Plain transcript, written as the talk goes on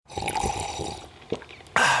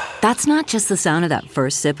That's not just the sound of that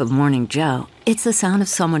first sip of Morning Joe. It's the sound of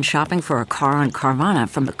someone shopping for a car on Carvana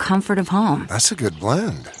from the comfort of home. That's a good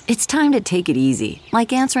blend. It's time to take it easy,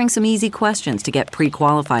 like answering some easy questions to get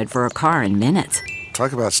pre-qualified for a car in minutes.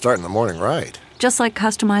 Talk about starting the morning right. Just like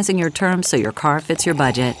customizing your terms so your car fits your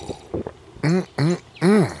budget.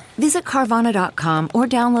 Visit Carvana.com or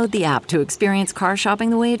download the app to experience car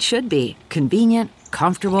shopping the way it should be. Convenient,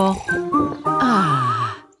 comfortable. Ah.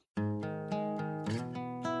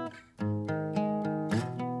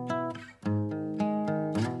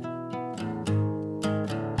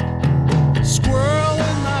 Squirrel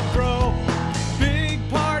in my fro, big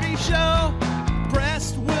party show.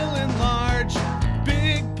 Breast will enlarge,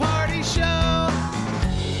 big party show.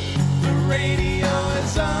 The radio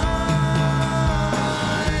is on.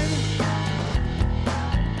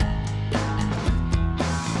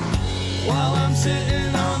 While I'm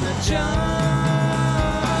sitting on the john.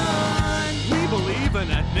 We believe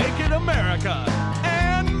in a naked America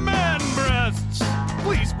and man breasts.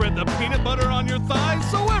 Please spread the peanut butter on your thighs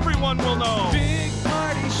so everyone will know. Big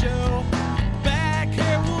party show. Back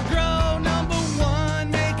hair will grow. Number one,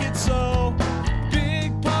 make it so.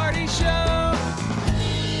 Big party show.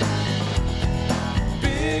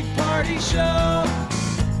 Big party show.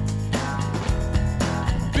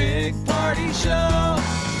 Big party show.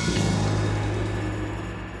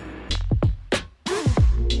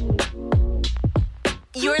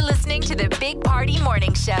 You're listening to the Big Party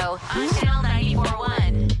Morning Show on Channel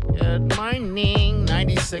 94.1. Good morning.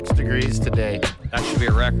 96 degrees today. That should be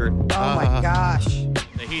a record. Oh, my gosh.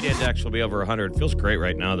 The heat index will be over 100. Feels great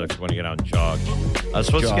right now, though, if you want to get out and jog.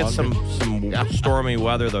 Supposed to get some stormy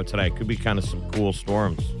weather, though, today. Could be kind of some cool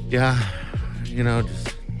storms. Yeah,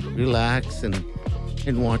 just relax and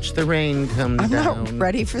watch the rain come I'm down. not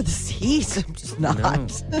ready for this heat. I'm just not. I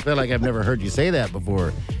feel like I've never heard you say that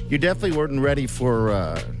before. You definitely weren't ready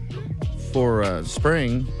for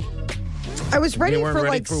spring. I was ready you weren't for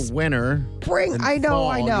ready for winter. spring. And I know.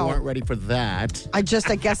 fall. You weren't ready for that. I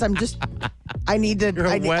guess I'm just. I need to. You're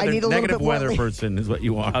I need a little negative bit more. weather person is what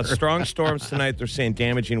you are. Strong storms tonight. They're saying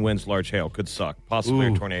damaging winds, large hail. Could suck. Possibly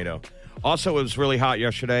a tornado. Also, it was really hot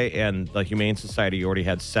yesterday, and the Humane Society already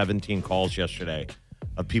had 17 calls yesterday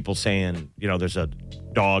of people saying, there's a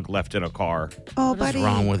dog left in a car. Oh, What's buddy.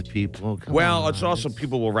 wrong with people? Come Well, on. it's also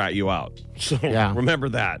people will rat you out. So remember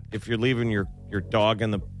that. If you're leaving your dog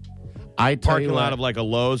in the parking lot of like a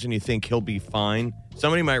Lowe's and you think he'll be fine,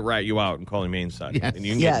 somebody might rat you out and call him inside. Yes. And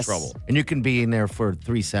you can get in trouble. And you can be in there for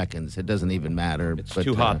 3 seconds. It doesn't even matter. It's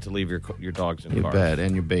too hot to leave your dogs in your cars. bed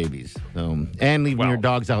and your babies. And leaving your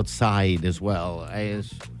dogs outside as well.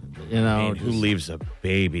 Who leaves a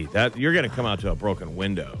baby? That you're going to come out to a broken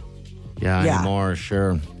window. Yeah, anymore,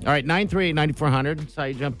 sure. All right, 938-9400. That's how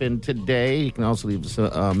you jump in today. You can also leave us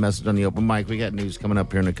a message on the open mic. We got news coming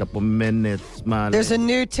up here in a couple minutes. There's a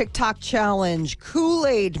new TikTok challenge,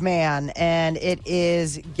 Kool-Aid Man, and it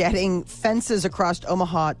is getting fences across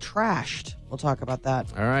Omaha trashed. We'll talk about that.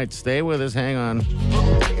 All right, stay with us. Hang on.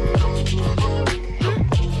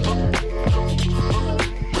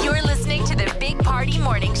 You're listening to the Big Party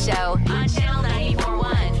Morning Show on Channel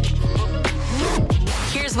 94.1.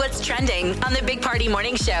 Here's what's trending on the Big Party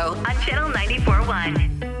Morning Show on Channel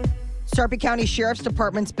 94.1. Sarpy County Sheriff's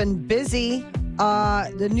Department's been busy.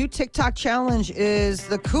 The new TikTok challenge is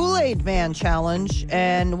the Kool-Aid Man challenge.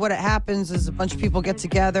 And what happens is a bunch of people get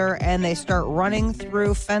together and they start running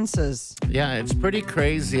through fences. Yeah, it's pretty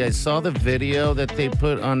crazy. I saw the video that they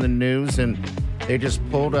put on the news, and they just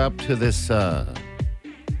pulled up to this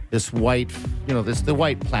white, the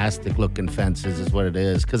white plastic looking fences is what it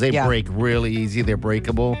is, because they break really easy. They're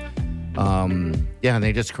breakable. And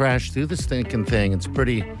they just crash through the stinking thing. It's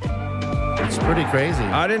pretty crazy.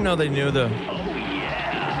 I didn't know they knew the.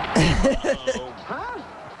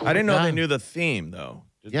 I didn't know they knew the theme though.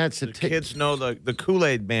 Yeah, it's the kids know the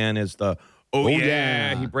Kool-Aid Man is the. Oh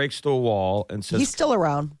yeah. He breaks through a wall and says, he's still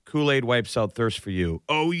around. Kool-Aid wipes out thirst for you.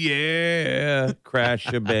 Oh, yeah.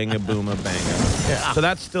 Crash a bang a boom a banga. Yeah. So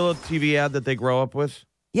that's still a TV ad that they grow up with?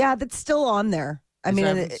 Yeah, that's still on there. I mean,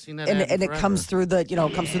 and it comes through the,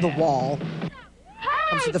 comes through the wall.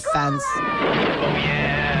 Comes through the fence. Oh,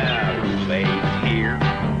 yeah. Kool-Aid's here,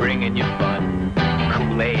 bringing you fun.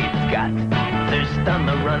 Kool-Aid's got thirst on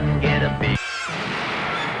the run. Get a big...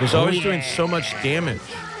 He's always doing so much damage.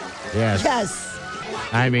 Yes.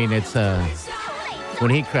 I mean, it's when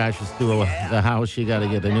he crashes through the house, you got to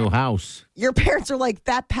get a new house. Your parents are like,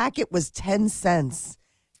 that packet was 10 cents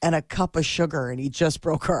and a cup of sugar, and he just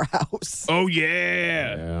broke our house. Oh,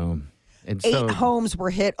 yeah. And 8 homes were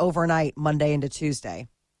hit overnight, Monday into Tuesday.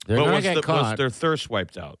 They're going to get caught. Was their thirst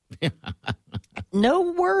wiped out?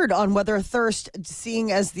 No word on whether Thirst,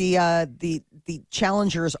 seeing as the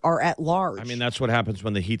challengers are at large. I mean, that's what happens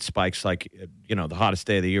when the heat spikes. Like, the hottest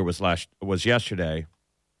day of the year was yesterday.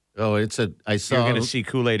 Oh, I saw. You're going to see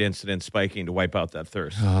Kool-Aid incident spiking to wipe out that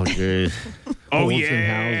thirst. Oh, geez. Oh, Holes in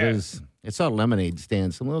yeah. houses. I saw a lemonade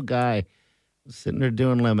stand. Some little guy was sitting there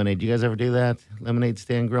doing lemonade. You guys ever do that? Lemonade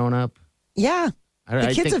stand growing up? Yeah. The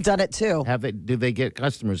kids think- have done it too. Do they get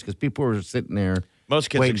customers? Because people were sitting there. Most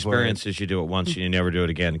kids' waiting for it. experience is you do it once and you never do it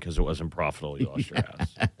again because it wasn't profitable. You lost your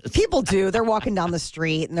ass. People do. They're walking down the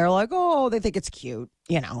street and they're like, oh, they think it's cute.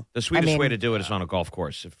 The sweetest way to do it is on a golf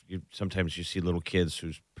course. Sometimes you see little kids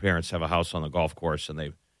whose parents have a house on the golf course and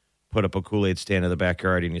they put up a Kool-Aid stand in the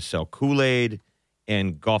backyard and you sell Kool-Aid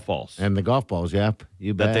and golf balls And the golf balls, yep.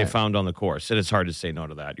 You bet. that they found on the course. And it's hard to say no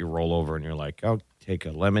to that. You roll over and you're like, I'll take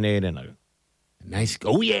a lemonade and Nice.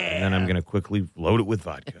 Oh, yeah. and then I'm going to quickly load it with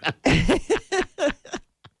vodka.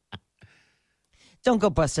 Don't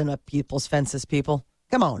go busting up people's fences, people.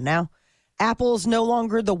 Come on now. Apple's no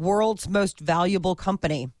longer the world's most valuable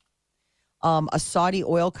company. A Saudi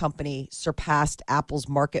oil company surpassed Apple's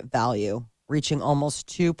market value, reaching almost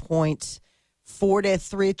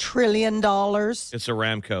 $2.43 trillion. It's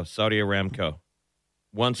Aramco, Saudi Aramco.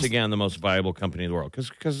 Once again, the most valuable company in the world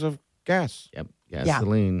because of gas. Yep.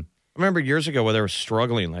 Gasoline. I remember years ago where they were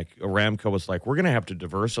struggling. Like Aramco was like, we're going to have to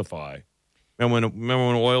diversify. Remember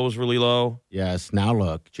when oil was really low? Yes. Now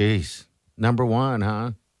look. Jeez. Number one,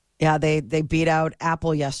 huh? Yeah, they beat out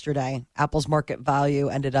Apple yesterday. Apple's market value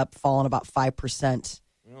ended up falling about 5%.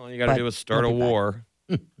 Well, all you got to do is start a war.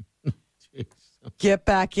 Get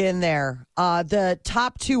back in there. The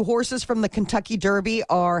top two horses from the Kentucky Derby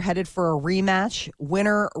are headed for a rematch.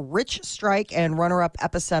 Winner Rich Strike and runner-up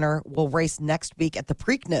Epicenter will race next week at the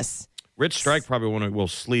Preakness. Rich Strike probably will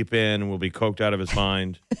sleep in, will be coked out of his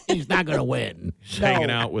mind. He's not going to win. He's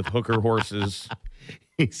hanging out with hooker horses.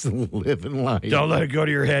 He's living life. Don't let it go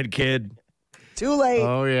to your head, kid. Too late.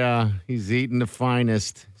 Oh, yeah. He's eating the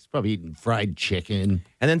finest. He's probably eating fried chicken.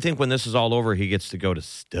 And then think when this is all over, he gets to go to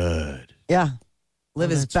stud. Yeah.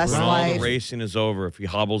 Live his best When all life. the racing is over, if he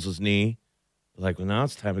hobbles his knee, like, well, now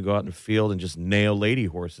it's time to go out in the field and just nail lady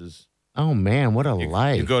horses. Oh, man. What a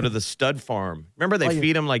life. You go to the stud farm. Remember, they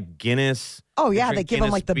feed him like Guinness. Oh, yeah. drink They give him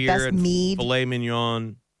Guinness like the beer best and mead. Filet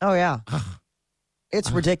mignon. Oh, yeah.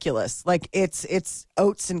 It's ridiculous. Like it's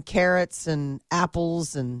oats and carrots and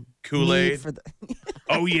apples and Kool-Aid. mead for the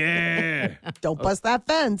Oh, yeah. Don't bust that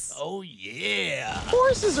fence. Oh, yeah.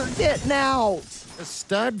 Horses are getting out. A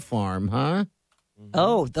stud farm, huh?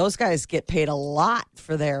 Oh, those guys get paid a lot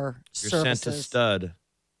for their You're services. sent to stud.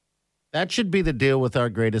 That should be the deal with our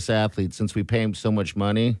greatest athletes since we pay them so much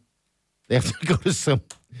money. They have to go to some.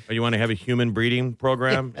 Oh, you want to have a human breeding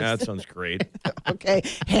program? Yeah, that sounds great. Okay,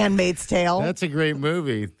 Handmaid's Tale. That's a great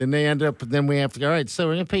movie. Then we have to go, all right, so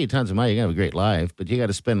we're going to pay you tons of money. You're going to have a great life, but you got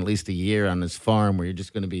to spend at least a year on this farm where you're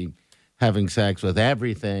just going to be having sex with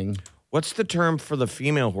everything. What's the term for the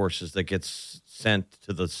female horses that gets sent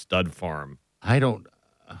to the stud farm? I don't.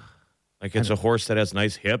 Like it's a horse that has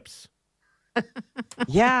nice hips?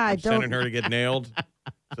 Yeah, I don't. Sending her to get nailed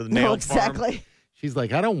to the No, nailed farm? exactly. She's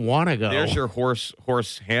like, I don't want to go. There's your horse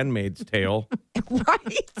handmaid's tale.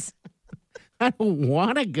 Right. I don't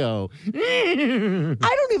want to go. I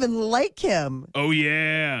don't even like him. Oh,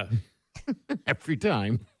 yeah. Every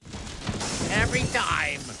time.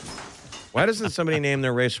 Why doesn't somebody name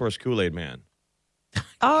their racehorse Kool-Aid Man?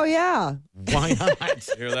 Oh yeah. Why not?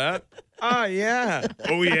 Hear that? Oh, yeah.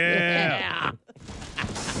 Oh, yeah.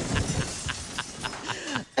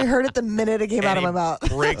 I heard it the minute it came out of my mouth.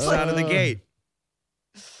 Breaks out of the gate.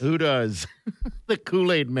 Who does? The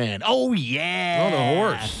Kool-Aid Man. Oh, yeah. Oh, the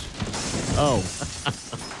horse. Oh.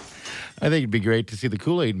 I think it'd be great to see the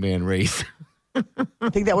Kool-Aid Man race. I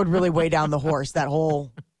think that would really weigh down the horse. That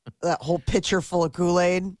whole pitcher full of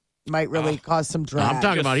Kool-Aid might really cause some drag. I'm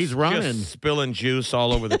talking about he's running. Just spilling juice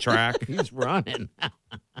all over the track. He's running.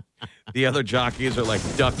 The other jockeys are like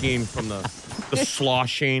ducking from the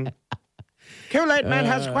sloshing. Kool-Aid Man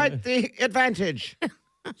has quite the advantage.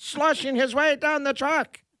 Sloshing his way down the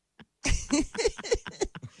track.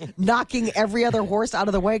 Knocking every other horse out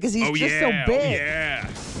of the way because he's just so big. yeah.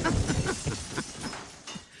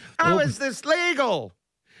 How is this legal?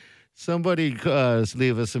 Somebody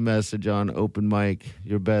leave us a message on open mic.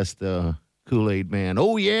 Your best Kool-Aid Man.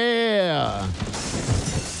 Oh, yeah.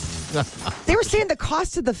 They were saying the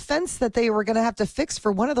cost of the fence that they were going to have to fix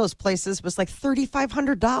for one of those places was like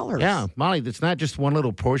 $3,500. Yeah, Molly, it's not just one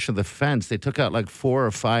little portion of the fence. They took out like 4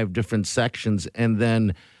 or 5 different sections. And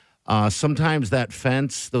then sometimes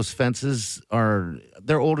those fences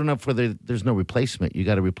they're old enough where there's no replacement. You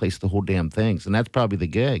got to replace the whole damn things. And that's probably the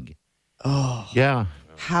gig. Yeah.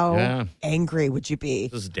 How Yeah. angry would you be?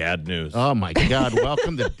 This is dad news. Oh, my God.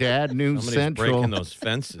 Welcome to Dad News Somebody's Central. breaking those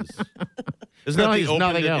fences. Isn't No, that he's the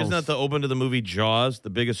nothing else. Isn't that the open to the movie Jaws?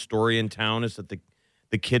 The biggest story in town is that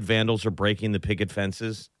the kid vandals are breaking the picket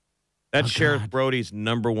fences. That's Sheriff Brody's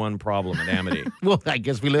number one problem in Amity. Well, I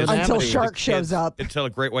guess we live in Until Amity. Shark shows up. Until a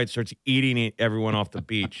great white starts eating everyone off the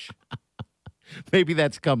beach. Maybe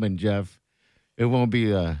that's coming, Jeff. It won't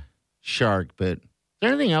be a shark, but is there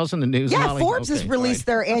anything else in the news? Yeah, Molly? Forbes has Okay, released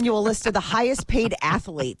their annual list of the highest paid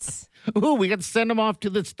athletes. fine. Ooh, we got to send them off to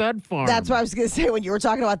the stud farm. That's what I was going to say. When you were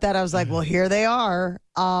talking about that, I was like, well, here they are.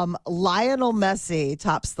 Lionel Messi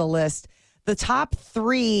tops the list. The top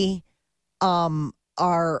three are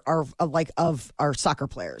like of our soccer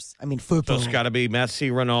players. I mean, So football. it's got to be Messi,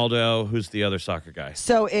 Ronaldo. Who's the other soccer guy?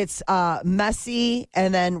 So it's Messi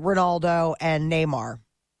and then Ronaldo and Neymar.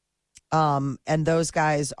 And those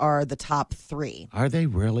guys are the top three. Are they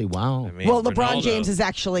really? Wow. I mean, Well, LeBron Ronaldo- James is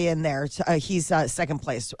actually in there. He's second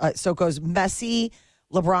place. So it goes Messi,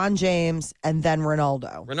 LeBron James, and then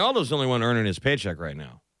Ronaldo. Ronaldo's the only one earning his paycheck right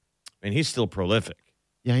now. I mean, he's still prolific.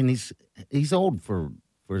 Yeah, and he's old for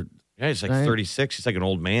Yeah, he's like Right. 36. He's like an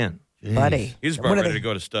old man. Buddy. He's One about of ready the- to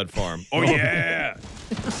go to Stud Farm. Oh, yeah.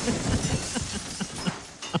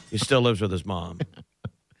 He still lives with his mom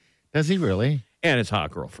Does he really? and his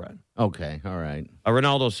hot girlfriend. Okay, all right.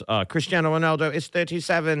 Cristiano Ronaldo is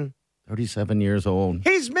 37. 37 years old.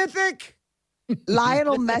 He's mythic.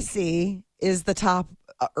 Lionel Messi is the top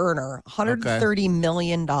earner, $130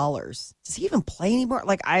 million. Does he even play anymore?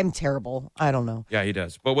 Like, I'm terrible. I don't know. Yeah, he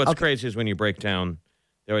does. But what's crazy is when you break down,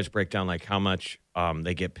 they always break down like how much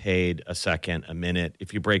they get paid a second, a minute.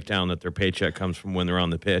 If you break down that their paycheck comes from when they're on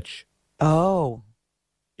the pitch, Oh,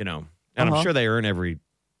 you know, and I'm sure they earn every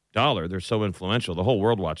dollar. They're so influential. The whole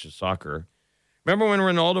world watches soccer. Remember when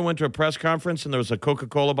Ronaldo went to a press conference and there was a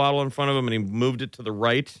Coca-Cola bottle in front of him and he moved it to the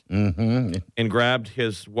right and grabbed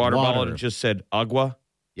his water bottle and just said agua?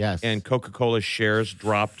 Yes. And Coca-Cola's shares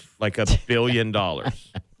dropped like $1 billion.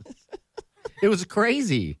 it was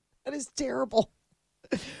crazy. that is terrible.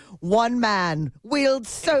 One man wields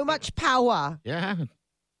so much power. Yeah.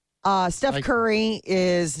 Steph Curry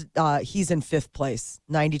is he's in fifth place,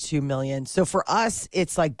 92 million. So for us,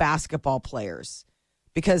 it's like basketball players,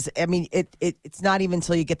 because I mean it's not even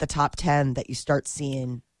until you get the top 10 that you start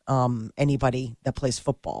seeing anybody that plays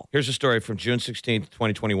football. Here's a story from June 16th,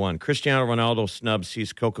 2021. Cristiano Ronaldo snub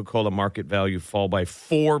sees Coca-Cola market value fall by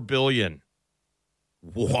 $4 billion.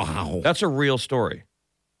 Wow. That's a real story.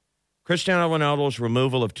 Cristiano Ronaldo's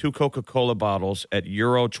removal of 2 Coca-Cola bottles at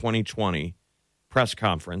Euro 2020 press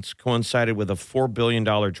conference coincided with a $4 billion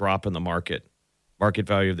drop in the market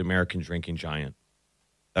value of the American drinking giant.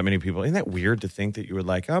 That many people. Isn't that weird to think that you were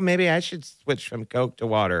like, oh, maybe I should switch from Coke to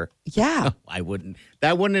water? Yeah. I wouldn't.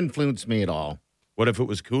 That wouldn't influence me at all. What if it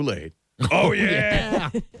was Kool-Aid? Oh, yeah.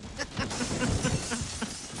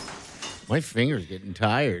 My finger's getting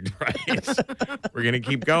tired. Right. We're going to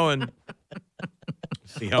keep going.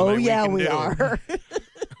 See how Oh many yeah, can we do. are.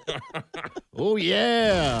 Oh,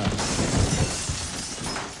 yeah.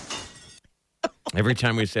 Every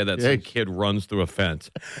time we say that, some kid runs through a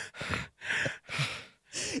fence.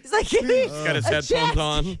 He's like, He's got his a headphones chest.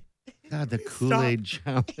 on. God, the Kool-Aid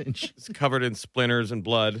challenge. It's covered in splinters and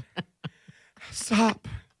blood. Stop.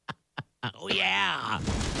 Oh, yeah.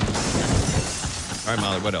 All right,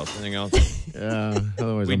 Molly, what else? Anything else? Yeah.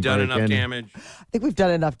 Otherwise We've I'm done enough breaking. damage. I think we've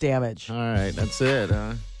done enough damage. All right, that's it,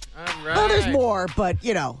 huh? All right. Oh, there's more, but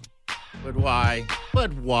you know. But why?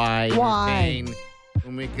 But why? Why? entertain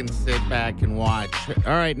when we can sit back and watch?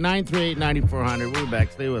 All right, 938-9400. We'll be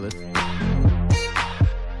back. Stay with us.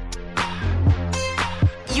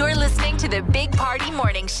 You're listening to the Big Party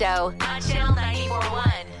Morning Show on Channel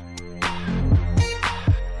 94.1.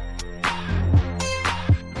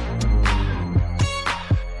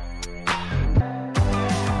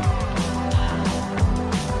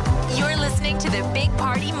 You're listening to the Big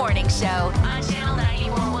Party Morning Show on Channel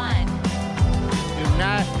 94.1. Do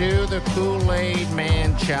not do the Kool-Aid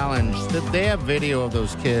Man challenge. They have video of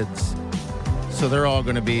those kids, so they're all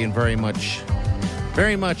going to be in very much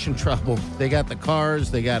in trouble. They got the cars,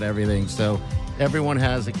 they got everything, so everyone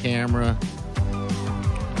has a camera.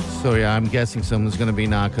 So yeah, I'm guessing someone's going to be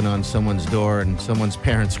knocking on someone's door, and someone's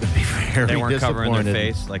parents are going to be very They weren't covering their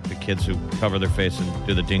disappointed. face like the kids who cover their face and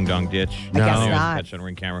do the ding-dong ditch. I guess They always not. catch on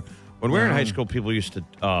ring camera. When we were in high school, people used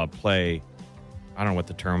to play, I don't know what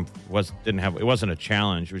the term was, it wasn't a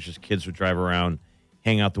challenge. It was just kids would drive around,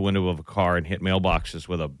 hang out the window of a car, and hit mailboxes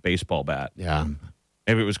with a baseball bat. Yeah,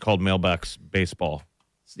 Maybe it was called mailbox baseball.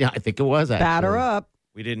 I think it was actually. Batter up.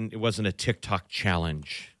 It wasn't a TikTok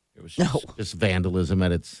challenge. It was No. just, Just vandalism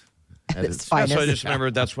at its That It's is- fine. So I isn't just it?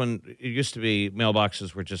 remember that's when it used to be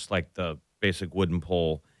mailboxes were just like the basic wooden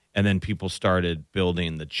pole, and then people started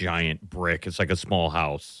building the giant brick. It's like a small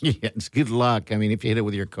house. Yeah, it's good luck. I mean, if you hit it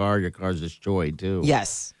with your car's destroyed too.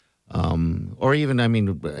 Yes. Or even, I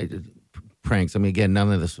mean, pranks. I mean, again,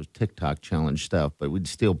 none of this was TikTok challenge stuff, but we'd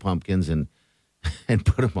steal pumpkins and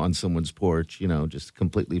put them on someone's porch, just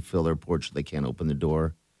completely fill their porch so they can't open the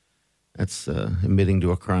door. That's admitting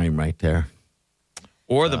to a crime right there.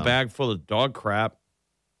 Or the bag full of dog crap.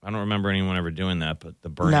 I don't remember anyone ever doing that, but the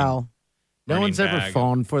burning. No. No burning one's ever bag.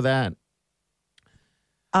 fallen for that.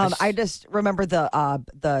 I just remember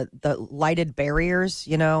the lighted barriers,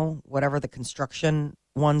 whatever the construction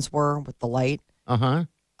ones were with the light. Uh-huh.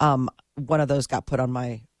 One of those got put on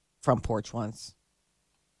my front porch once.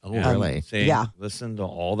 Oh, really? See, Yeah. Listen to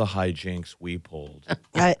all the hijinks we pulled.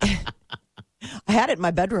 I had it in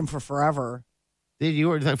my bedroom for forever. Did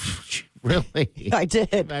you? Really? I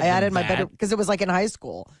did. I had it in my that. bedroom because it was like in high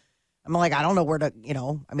school. I'm like, I don't know where to,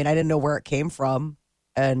 I didn't know where it came from.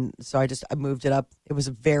 And so I moved it up. It was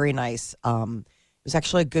very nice. It was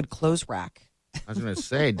actually a good clothes rack. I was going to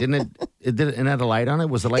say, didn't it had a light on it?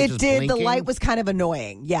 Was the light It just did. blinking? The light was kind of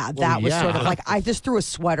annoying. Yeah, that was sort of yeah. like, I just threw a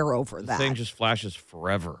sweater over The that. thing just flashes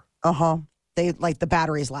forever. They the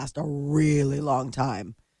batteries last a really long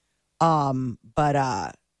time. But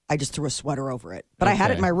I just threw a sweater over it. But I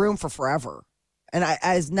had it in Okay. my room for forever. And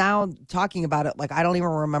as now talking about it, like I don't even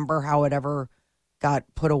remember how it ever got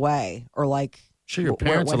put away or like Sure, your where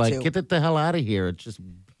it parents are went like, to. get the hell out of here. It's just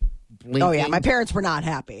blinking. Oh yeah, my parents were not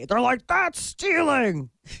happy. They're like, that's stealing.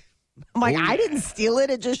 I'm like, I didn't steal it.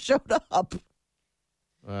 It just showed up.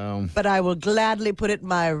 But I will gladly put it in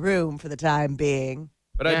my room for the time being.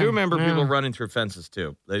 But I Yeah, do remember yeah. people running through fences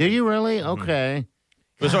too. Do you really? Okay.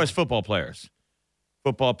 It was always football players.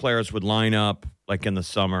 Football players would line up like in the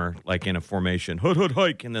summer, like in a formation, hood, hood,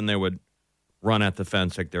 hike, and then they would run at the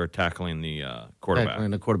fence like they were tackling the quarterback.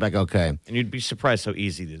 And the quarterback, okay. And you'd be surprised how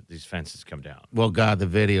easy these fences come down. Well, God, the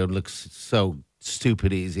video looks so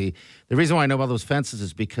stupid easy. The reason why I know about those fences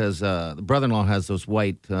is because the brother-in-law has those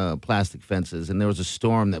white plastic fences, and there was a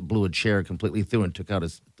storm that blew a chair completely through and took out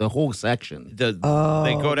the whole section. They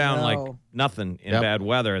go down like no. nothing in Yep. bad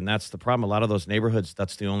weather, and that's the problem. A lot of those neighborhoods,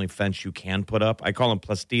 that's the only fence you can put up. I call them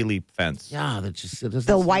plastili fence. Yeah, that just it doesn't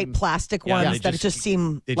The seem- white plastic Yeah, ones they that just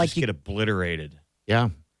seem They like just you get obliterated. Yeah.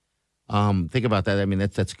 Think about that. I mean,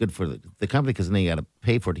 that's good for the company because then you got to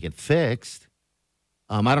pay for it to get fixed.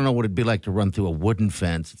 I don't know what it'd be like to run through a wooden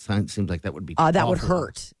fence. It seems like that would be that would awful.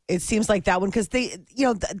 hurt. It seems like that one because they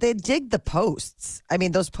dig the posts. I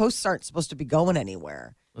mean, those posts aren't supposed to be going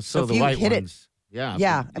anywhere. So if the you white hit ones. Yeah.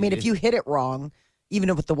 Yeah, I mean, if you hit it wrong,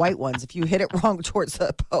 even with the white ones, if you hit it wrong towards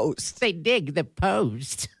the post, they dig the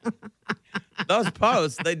post. Those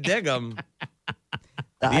posts, they dig them.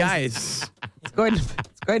 The ice. it's going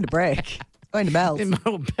to break. It's going to melt.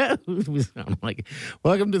 I'm like,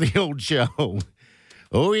 welcome to the old show.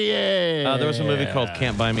 Oh yeah. There was a movie called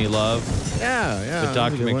Can't Buy Me Love Yeah. with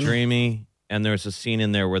Dr. McDreamy, and there's a scene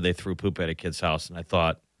in there where they threw poop at a kid's house, and I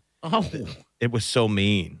thought Oh, it was so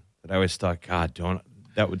mean that I always thought, God,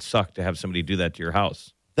 that would suck to have somebody do that to your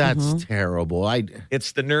house. that's terrible.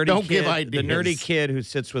 It's the nerdy Don't kid, give the ideas. nerdy kid who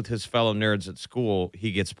sits with his fellow nerds at school.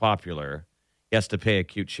 He gets popular. He has to pay a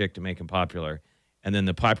cute chick to make him popular. And then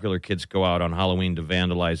the popular kids go out on Halloween to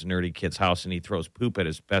vandalize nerdy kid's house, and he throws poop at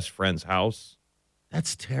his best friend's house.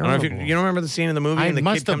 That's I terrible. don't know if you don't remember the scene in the movie, I and the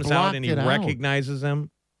must kid have comes out and he blocked it out. recognizes him.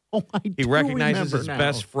 Oh, He recognizes his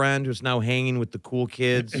best friend who's now hanging with the cool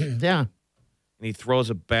kids, and Yeah. he throws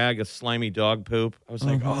a bag of slimy dog poop. I was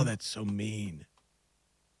like, oh, that's so mean.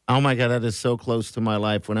 Oh my God, that is so close to my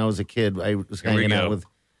life. When I was a kid, I was Here we hanging out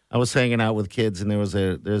go. with kids, and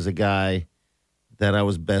there's a guy that I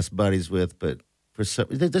was best buddies with, but for some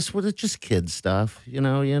this was just kid stuff. You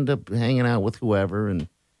end up hanging out with whoever, and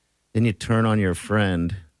then you turn on your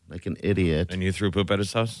friend like an idiot. And you threw poop at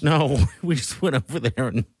his house? No, we just went over there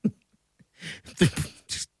and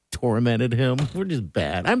just tormented him. We're just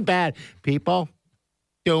bad. I'm bad. People,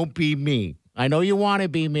 don't be me. I know you want to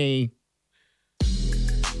be me.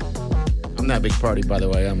 I'm not Big Party, by the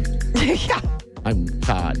way. I'm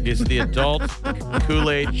Todd. He's the adult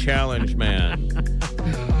Kool-Aid challenge man.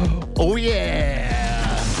 Oh,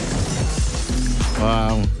 yeah.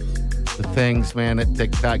 Wow. The things, man, that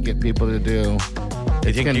TikTok get people to do.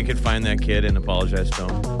 You think you could find that kid and apologize to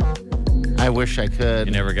him? I wish I could.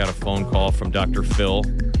 You never got a phone call from Dr. Phil?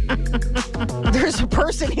 There's a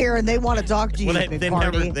person here and they want to talk to you. Well, Big they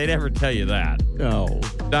Party. never tell you that. No.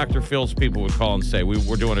 Dr. Phil's people would call and say,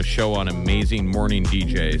 we're doing a show on amazing morning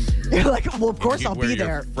DJs. You're like, well, of course You'd I'll wear be your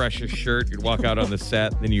there. freshest shirt. You'd walk out on the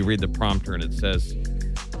set. Then you read the prompter and it says,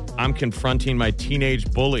 I'm confronting my teenage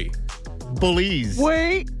bully. Bullies.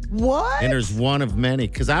 Wait, what? And there's one of many.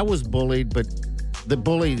 Because I was bullied, but the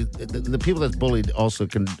people that's bullied also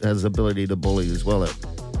has the ability to bully as well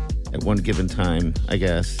at one given time, I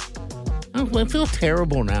guess. I feel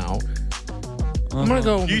terrible now. I'm going to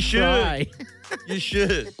go You should. cry. You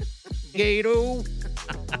should. Gato.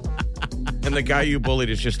 And the guy you bullied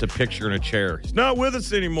is just a picture in a chair. He's not with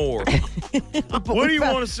us anymore. What do you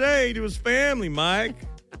want to say to his family, Mike?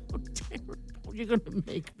 You're going to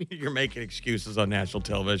make me. You're making excuses on national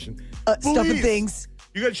television. Stuffing Bullies. things.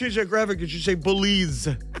 You got to change that graphic because you say bullies.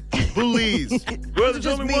 Bullies. Well, there's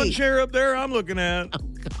just only me. one chair up there I'm looking at.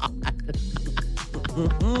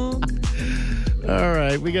 All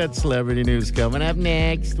right, we got celebrity news coming up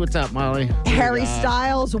next. What's up, Molly? Harry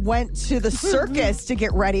Styles went to the circus to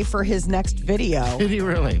get ready for his next video. Did he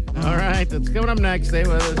really? All right, that's coming up next. Stay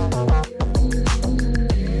with us.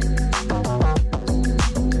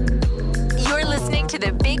 You're listening to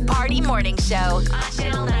the Big Party Morning Show on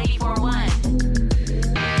Channel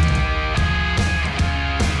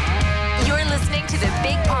 94.1. You're listening to the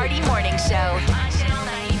Big Party Morning Show on Channel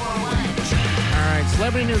 94.1. All right,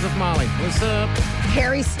 celebrity news with Molly. What's up?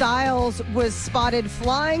 Harry Styles was spotted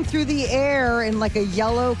flying through the air in like a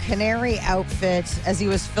yellow canary outfit as he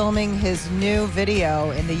was filming his new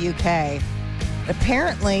video in the UK.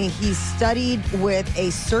 Apparently, he studied with a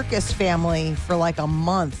circus family for like a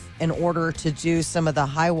month in order to do some of the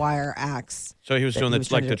high wire acts. So he was doing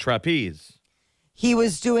was like trying the to- trapeze. He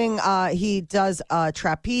was doing, he does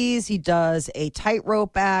trapeze, he does a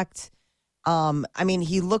tightrope act. I mean,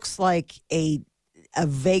 he looks like a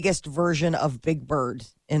Vegas version of Big Bird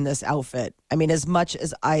in this outfit. I mean, as much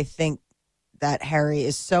as I think that Harry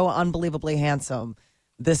is so unbelievably handsome,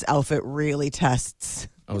 this outfit really tests.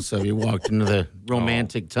 Oh, so if you walked into the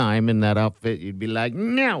romantic time in that outfit, you'd be like,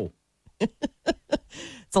 no.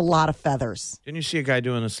 It's a lot of feathers. Didn't you see a guy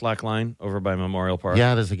doing a slack line over by Memorial Park?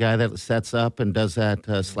 Yeah, there's a guy that sets up and does that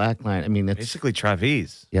slack line. I mean, it's Basically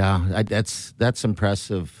trapeze. yeah, that's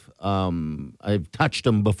impressive. I've touched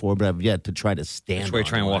them before, but I've yet to try to stand. That's where you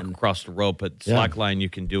try and on walk one. across the rope. But Yeah. slack line, you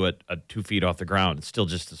can do it 2 feet off the ground. It's still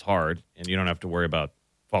just as hard, and you don't have to worry about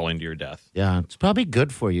falling to your death. Yeah, it's probably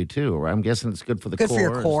good for you too. Right? I'm guessing it's good for the Good core. for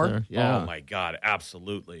your and core. stuff. Yeah. Oh, my God.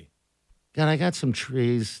 Absolutely. God, I got some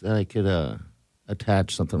trees that I could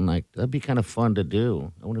attach something like that'd be kind of fun to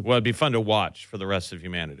do. I want Well, it'd be fun to watch for the rest of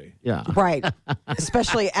humanity. yeah. Right.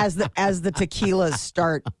 Especially as the tequilas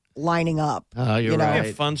start lining up. You're You know, It'd right. be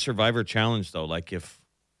a fun survivor challenge, though. Like if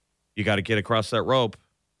you got to get across that rope.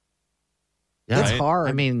 Yeah, It's hard.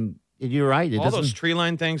 I mean, you're right. It All doesn't. those tree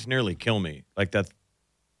line things nearly kill me. Like that.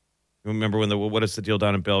 Remember when what is the deal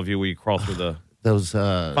down in Bellevue where you crawl through the Those.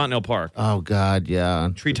 Fontenelle Park? Oh God, yeah.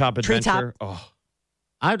 Treetop Adventure. Oh,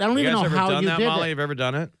 I don't you even guys know ever how done you that, did Molly? it. Have you ever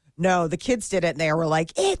done it? No, the kids did it and they were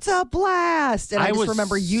like, it's a blast. And I I just was-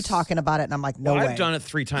 remember you talking about it and I'm like, no Well, way. I've done it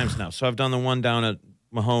 3 times now. So I've done the one down at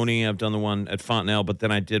Mahoney. I've done the one at Fontenelle, but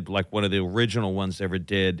then I did like one of the original ones they ever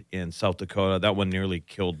did in South Dakota. That one nearly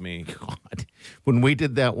killed me. God. When we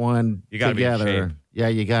did that one You gotta be in together, shape. yeah,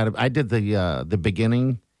 you got to. I did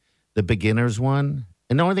the beginners one,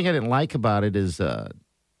 and the only thing I didn't like about it is that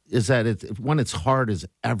it's hard as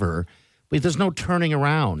ever, but there's no turning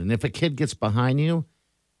around, and if a kid gets behind you,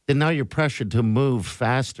 then now you're pressured to move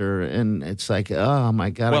faster, and it's like, oh my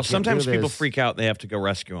God. I Well, can't sometimes do people this. freak out and they have to go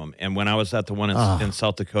rescue them. And when I was at the one in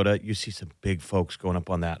South Dakota, you see some big folks going up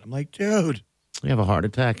on that. I'm like, dude, You have a heart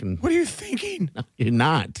attack, and what are you thinking? you're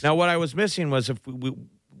not. Now, what I was missing was if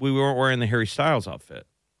we weren't wearing the Harry Styles outfit.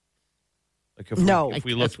 Like if No. we, if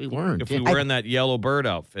we I looked, guess we weren't, If we yeah. were in that yellow bird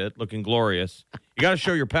outfit, looking glorious, you got to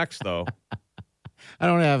show your pecs though. I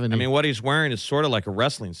don't have any. I mean, what he's wearing is sort of like a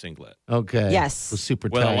wrestling singlet okay, Yes. so super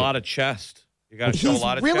with tight. a lot of chest. You got to show a He's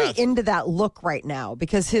lot of really chest. into that look right now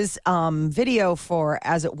because his video for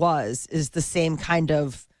As It Was is the same kind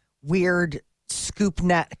of weird scoop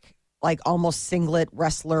neck, like almost singlet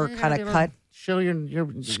wrestler kind of cut. Show your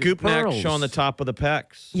Scoop your neck pearls. showing the top of the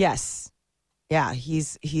pecs. Yes. Yeah,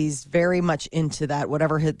 he's very much into that.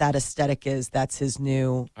 Whatever that aesthetic is, that's his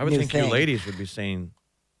new. I would new think thing. you ladies would be saying,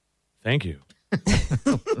 "Thank you."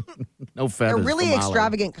 No feathers. They're really for Molly.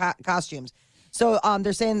 extravagant costumes. So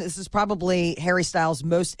they're saying this is probably Harry Styles'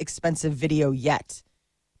 most expensive video yet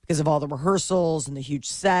because of all the rehearsals and the huge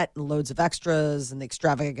set and loads of extras and the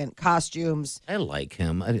extravagant costumes. I like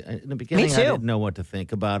him. In the beginning, too. I didn't know what to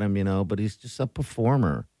think about him, but he's just a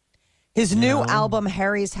performer. His new album,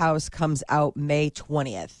 Harry's House, comes out May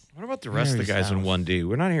 20th. What about the rest of the Harry guys in Styles. 1D?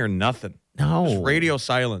 We're not hearing nothing. No. Just radio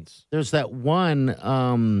silence. There's that one.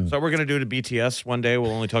 So we're going to do to BTS one day.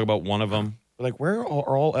 We'll only talk about one of them. We're like, where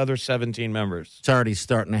are all other 17 members? It's already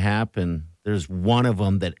starting to happen. There's one of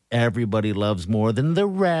them that everybody loves more than the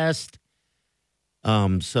rest.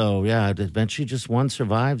 So, yeah, eventually just one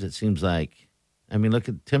survives, it seems like. I mean, look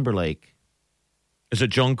at Timberlake. Is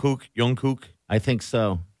it Jungkook? I think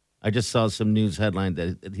so. I just saw some news headline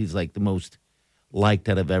that he's like the most liked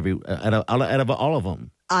out of all of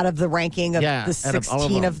them. Out of the ranking of Yeah, the out of all of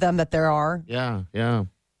 16 them. of them that there are. Yeah, yeah.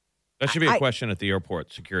 That should be a question at the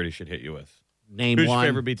airport. Security should hit you with. Name Who's one.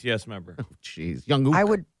 your favorite BTS member? Jeez, Jungkook. I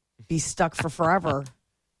would be stuck for forever.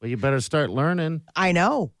 Well, you better start learning. I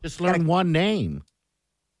know. Just learn one name.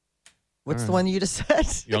 What's the one you just said?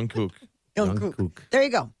 Jungkook. Jungkook. There you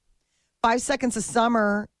go. 5 Seconds of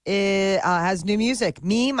Summer has new music.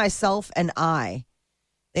 Me, Myself, and I.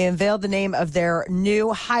 They unveiled the name of their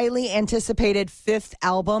new, highly anticipated 5th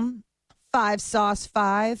album, 5 Sauce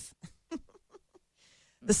 5.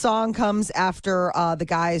 The song comes after the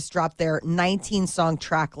guys dropped their 19-song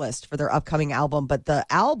track list for their upcoming album. But the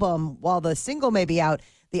album, while the single may be out,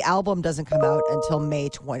 the album doesn't come out until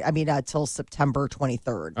until September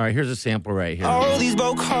 23rd. All right, here's a sample right here. All these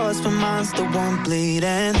broke hearts, but mine's the one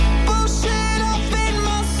bleeding. Bullshit up in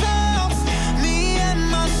myself, me and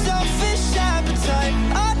my selfish appetite.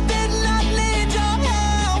 I did not need your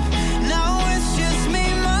help. Now it's just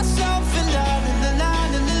me, myself, and I.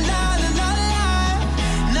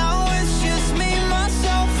 Now it's just me,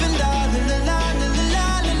 myself, and I.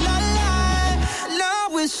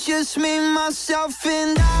 Now it's just me, myself,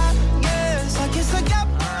 and I. Yes, I guess I got.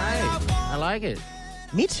 I like it.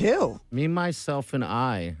 Me too. Me, Myself, and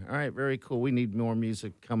I. All right, very cool. We need more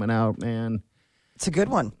music coming out, man. It's a good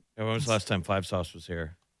one. Yeah, when was the last time 5 Sauce was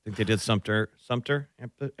here? I think they did Sumter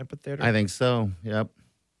Amphitheater. I think so. Yep.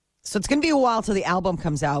 So it's going to be a while till the album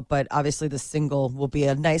comes out, but obviously the single will be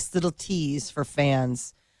a nice little tease for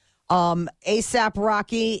fans. ASAP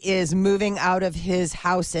Rocky is moving out of his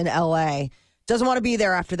house in L.A. Doesn't want to be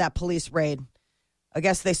there after that police raid. I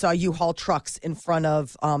guess they saw U-Haul trucks in front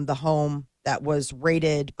of the home that was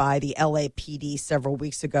raided by the LAPD several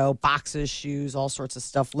weeks ago. Boxes, shoes, all sorts of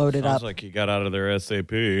stuff loaded Sounds up. like he got out of their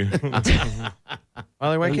SAP.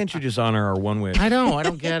 Molly, why can't you just honor our one wish? I know. I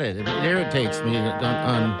don't get it. It irritates me.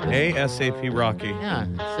 ASAP Rocky. Yeah,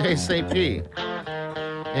 it's ASAP.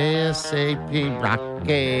 ASAP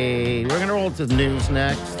Rocky. We're going to roll to the news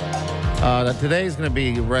next. Today's going to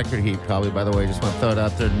be record heat, probably, by the way. Just want to throw it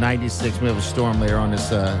out there. 96. We have a storm later on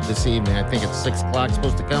this evening. I think it's 6 o'clock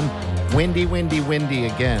supposed to come. Windy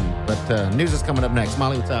again. But news is coming up next.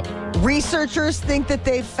 Molly, what's up? Researchers think that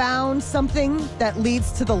they found something that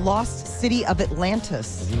leads to the lost city of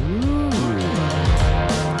Atlantis. You're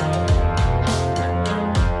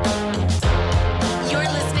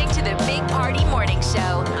listening to the Big Party Morning Show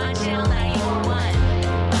on Channel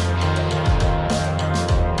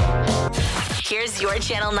 94.1. Here's your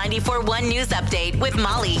Channel 94.1 news update with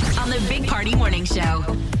Molly on the Big Party Morning Show.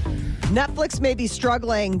 Netflix may be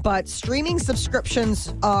struggling, but streaming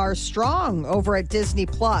subscriptions are strong over at Disney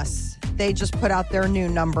Plus. They just put out their new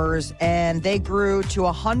numbers, and they grew to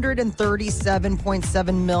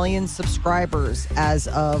 137.7 million subscribers as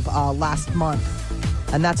of last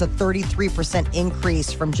month. And that's a 33%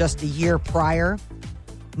 increase from just a year prior.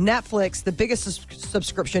 Netflix, the biggest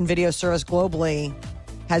subscription video service globally,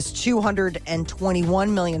 has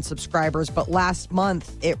 221 million subscribers, but last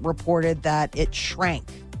month it reported that it shrank.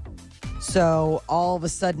 So all of a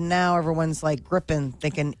sudden now everyone's like gripping,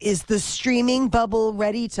 thinking, is the streaming bubble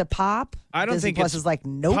ready to pop? I don't Disney think Plus it's is like,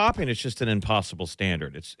 nope. popping. It's just an impossible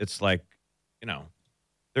standard. It's like,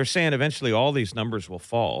 they're saying eventually all these numbers will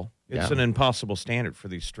fall. It's an impossible standard for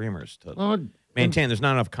these streamers to maintain. There's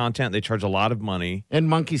not enough content. They charge a lot of money. And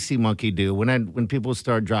monkey see, monkey do. When people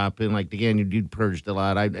start dropping, like, again, you purged a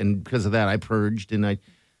lot. And because of that, I purged. And I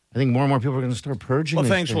think more and more people are going to start purging. Well,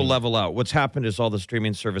 things will level out. What's happened is all the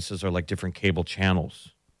streaming services are like different cable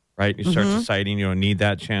channels, right? You start deciding you don't need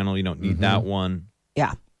that channel. You don't need that one.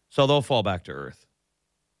 Yeah. So they'll fall back to earth.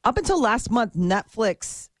 Up until last month,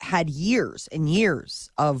 Netflix had years and years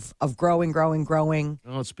of growing.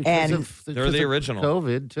 Oh, it's because they're the original.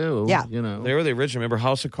 COVID, too. Yeah. They were the original. Remember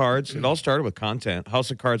House of Cards? It all started with content. House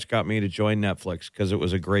of Cards got me to join Netflix because it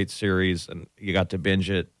was a great series and you got to binge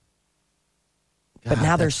it. But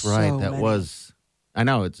now there's that's right. so That many. was. I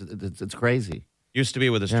know it's crazy. Used to be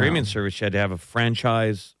with a streaming service, you had to have a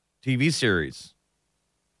franchise TV series,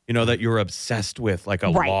 that you were obsessed with, like a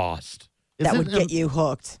Lost. That would get you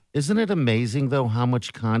hooked. Isn't it amazing though how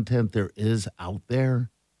much content there is out there?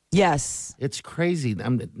 Yes. It's crazy.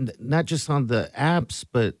 Not just on the apps,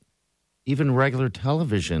 but even regular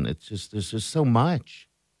television. It's just there's just so much.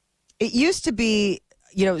 It used to be,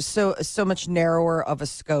 so much narrower of a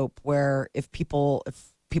scope where if people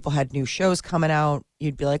had new shows coming out,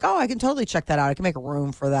 you'd be like, oh, I can totally check that out. I can make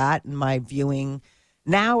room for that in my viewing.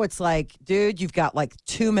 Now it's like, dude, you've got like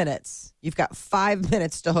 2 minutes. You've got 5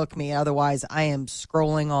 minutes to hook me. Otherwise, I am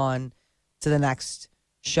scrolling on to the next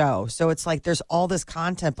show. So it's like there's all this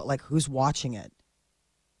content, but like who's watching it?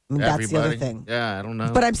 I mean, that's the other thing. Yeah, I don't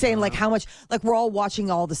know. But I'm saying like how much, like we're all watching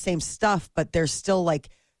all the same stuff, but there's still like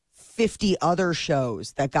 50 other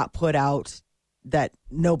shows that got put out that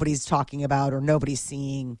nobody's talking about or nobody's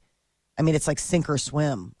seeing. I mean, it's like sink or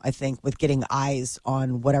swim, I think, with getting eyes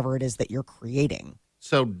on whatever it is that you're creating.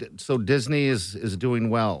 So Disney is doing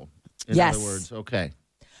well. In Yes. other words, okay.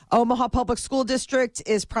 Omaha Public School District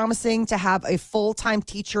is promising to have a full-time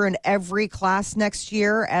teacher in every class next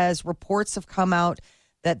year, as reports have come out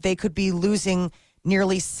that they could be losing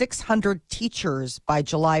nearly 600 teachers by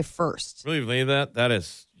July 1st. Really believe that? That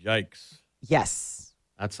is yikes. Yes.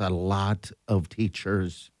 That's a lot of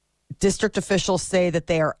teachers. District officials say that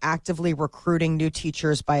they are actively recruiting new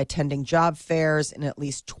teachers by attending job fairs in at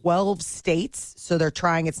least 12 states. So they're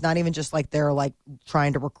trying, it's not even just like they're like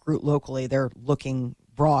trying to recruit locally. They're looking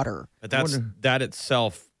broader. But that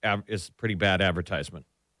itself is pretty bad advertisement.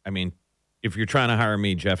 I mean, if you're trying to hire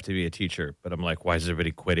me, Jeff, to be a teacher, but I'm like, why is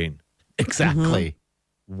everybody quitting? Exactly.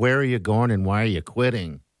 Where are you going and why are you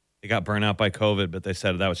quitting? They got burnt out by COVID, but they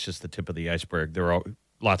said that was just the tip of the iceberg. There were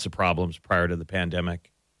lots of problems prior to the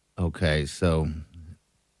pandemic. Okay, so.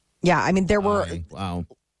 Yeah, I mean, there were. Wow.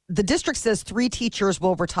 The district says 3 teachers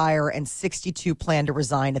will retire and 62 plan to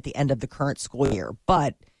resign at the end of the current school year.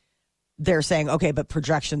 But they're saying, okay, but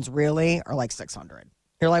projections really are like 600.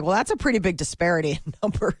 You're like, well, that's a pretty big disparity in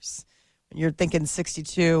numbers. You're thinking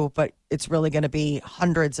 62, but it's really going to be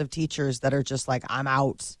hundreds of teachers that are just like, I'm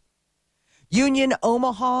out. Union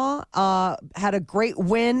Omaha had a great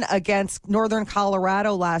win against Northern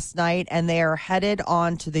Colorado last night, and they are headed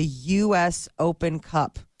on to the U.S. Open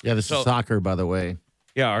Cup. Yeah, this is soccer, by the way.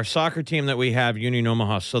 Yeah, our soccer team that we have, Union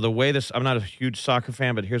Omaha. So the way this, I'm not a huge soccer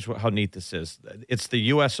fan, but here's how neat this is. It's the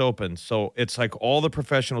U.S. Open. So it's like all the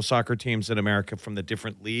professional soccer teams in America from the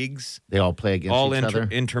different leagues. They all play against each other.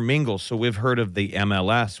 Intermingle. So we've heard of the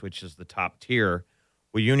MLS, which is the top tier.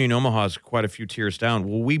 Well, Union Omaha is quite a few tiers down.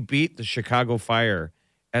 Well, we beat the Chicago Fire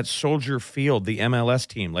at Soldier Field, the MLS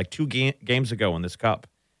team, like 2 games ago in this cup.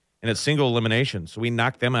 And it's single elimination. So we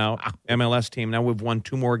knocked them out, MLS team. Now we've won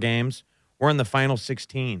 2 more games. We're in the final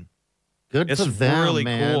 16. Good it's for them, really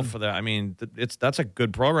man. cool for that. I mean, that's a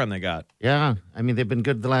good program they got. Yeah, I mean, they've been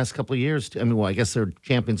good the last couple of years. I mean, well, I guess they're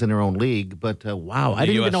champions in their own league, but wow, I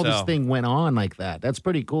didn't even know this thing went on like that. That's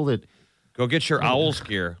pretty cool. That Go get your Owls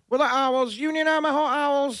gear. We're the Owls, Union Omaha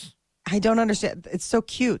Owls. I don't understand. It's so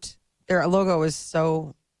cute. Their logo is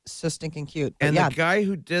so stinking cute. But And yeah, the guy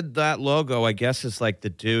who did that logo, I guess, is like the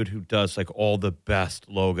dude who does like all the best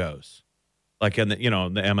logos. Like in the, the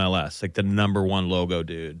MLS, like the number 1 logo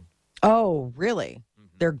dude. oh, really?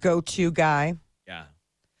 Their go-to guy. Yeah.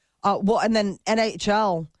 Well, and then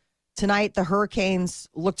NHL tonight, the Hurricanes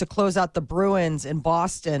look to close out the Bruins in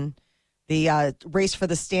Boston. The race for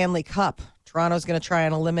the Stanley Cup. Toronto's going to try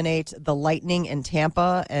and eliminate the Lightning in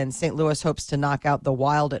Tampa, and St. Louis hopes to knock out the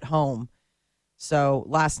Wild at home. So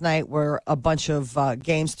last night were a bunch of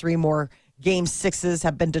games. 3 more Game 6s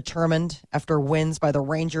have been determined after wins by the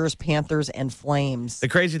Rangers, Panthers, and Flames. The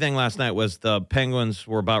crazy thing last night was the Penguins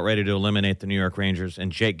were about ready to eliminate the New York Rangers,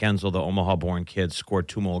 and Jake Gensel, the Omaha-born kid, scored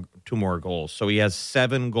two more goals. So he has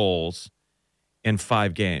 7 goals in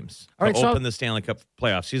 5 games to open the Stanley Cup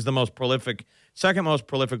playoffs. He's the second most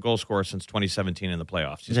prolific goal scorer since 2017 in the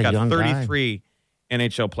playoffs. He's got 33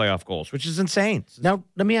 NHL playoff goals, which is insane. Now,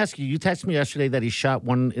 let me ask you. You texted me yesterday that he shot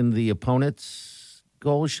one in the opponent's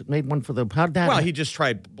goal, made one for the. How'd that? Well, he just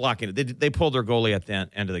tried blocking it. They pulled their goalie at the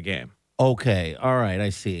end of the game. Okay, all right, I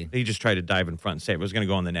see. He just tried to dive in front and save. It was going to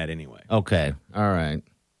go in the net anyway. Okay, all right.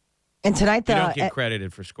 And tonight, you don't get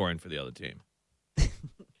credited for scoring for the other team.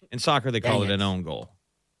 In soccer, they call it an own goal.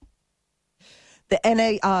 The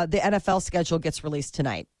NFL schedule gets released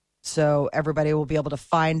tonight. So everybody will be able to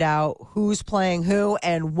find out who's playing who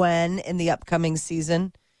and when in the upcoming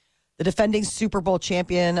season. The defending Super Bowl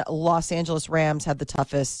champion Los Angeles Rams had the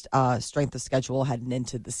toughest strength of schedule heading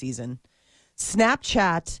into the season.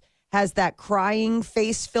 Snapchat has that crying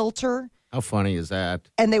face filter. How funny is that?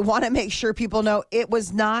 And they want to make sure people know it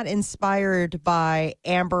was not inspired by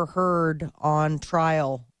Amber Heard on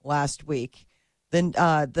trial last week. Then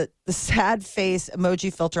the sad face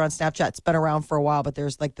emoji filter on Snapchat's been around for a while, but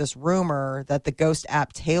there's like this rumor that the Ghost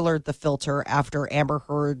app tailored the filter after Amber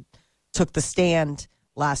Heard took the stand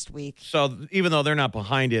last week. So even though they're not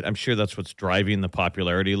behind it, I'm sure that's what's driving the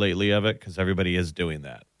popularity lately of it because everybody is doing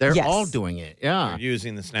that. They're Yes. all doing it. Yeah. They're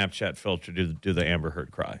using the Snapchat filter to do the Amber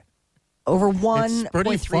Heard cry. Over It's pretty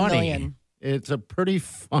 1.3 funny. million. It's a pretty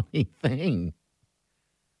funny thing.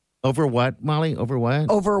 Over what, Molly? Over what?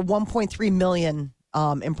 Over 1.3 million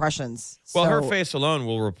impressions. Well, her So- face alone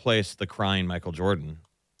will replace the crying Michael Jordan.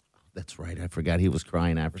 That's right. I forgot he was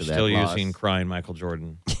crying after We're that. still loss. using crying Michael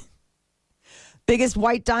Jordan. Biggest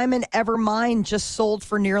white diamond ever mined just sold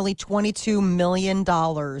for nearly $22 million.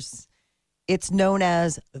 It's known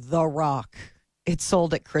as The Rock. It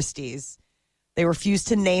sold at Christie's. They refuse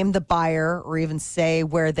to name the buyer or even say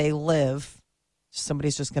where they live.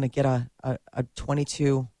 Somebody's just going to get a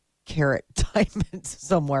 22-carat diamond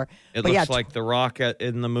somewhere. It But looks yeah, like the rock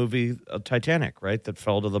in the movie Titanic, right? That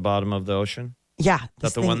fell to the bottom of the ocean. yeah. Is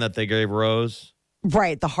this that the one thing- that they gave Rose?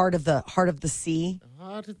 Right, the heart of the sea.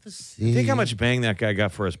 Heart of the sea. Think how much bang that guy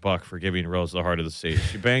got for his buck for giving Rose the heart of the sea.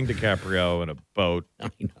 She banged DiCaprio in a boat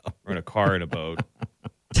I know. or in a car in a boat.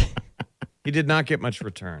 He did not get much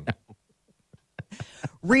return.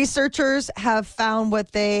 Researchers have found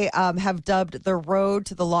what they have dubbed the road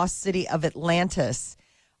to the lost city of Atlantis.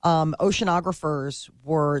 Oceanographers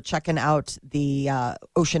were checking out the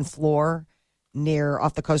ocean floor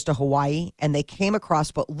off the coast of Hawaii, and they came across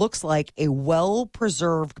what looks like a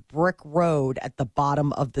well-preserved brick road at the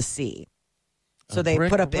bottom of the sea. So they brick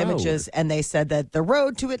put up road. images and they said that the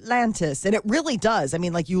road to Atlantis, and it really does. I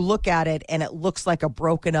mean, like you look at it and it looks like a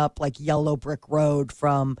broken up, like yellow brick road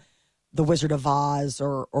from The Wizard of Oz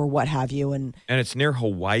or what have you. And And it's near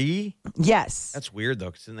Hawaii? yes. That's weird, though,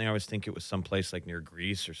 because then they always think it was someplace like near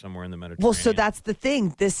Greece or somewhere in the Mediterranean. Well, so that's the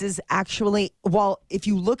thing. This is actually, well, if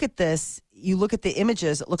you look at this, you look at the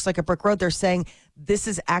images, it looks like a brick road. They're saying this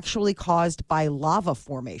is actually caused by lava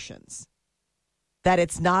formations, that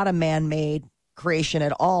it's not a man-made creation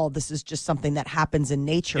at all. This is just something that happens in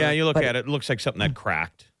nature. Yeah, you look But at it. It looks like something that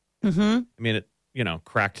cracked. Mm-hmm. I mean,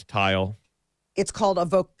 cracked tile. It's called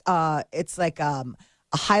it's like a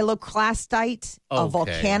hyaloclastite, a Okay.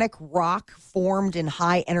 volcanic rock formed in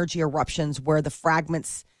high energy eruptions where the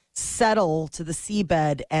fragments settle to the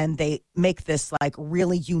seabed and they make this like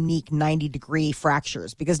really unique 90-degree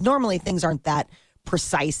fractures because normally things aren't that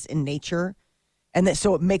precise in nature. And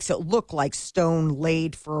so it makes it look like stone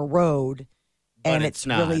laid for a road. But And it's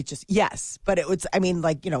really not. just, yes. But it was, I mean,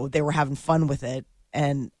 like, they were having fun with it.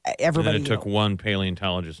 And And everybody. then it took one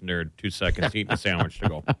paleontologist nerd 2 seconds eating a sandwich to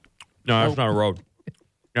go, no, that's not a road.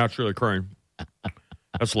 Yeah, it's really occurring.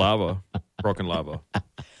 That's lava, broken lava.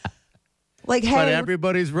 like, But hey,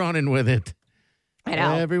 everybody's running with it. I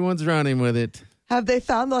know. Everyone's running with it. Have they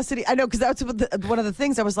found the city? I know, because that's one of the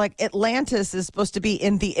things I was like, Atlantis is supposed to be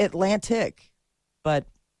in the Atlantic. But,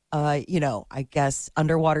 I guess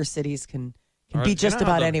underwater cities can Or, be just you know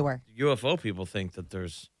how about the anywhere. UFO people think that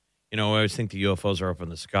there's, I always think the UFOs are up in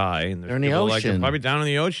the sky. And there's They're in the people like they're ocean. probably down in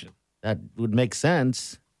the ocean. That would make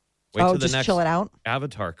sense. Wait till the just next chill it out?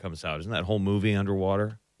 Avatar comes out. Isn't that whole movie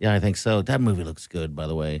underwater? Yeah, I think so. That movie looks good, by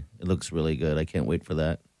the way. It looks really good. I can't wait for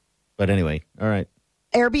that. But anyway, all right.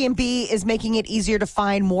 Airbnb is making it easier to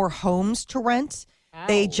find more homes to rent.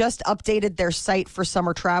 They just updated their site for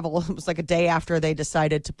summer travel. It was like a day after they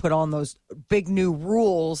decided to put on those big new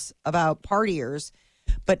rules about partiers.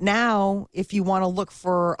 But now, if you want to look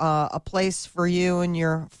for a place for you and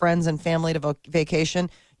your friends and family to vacation,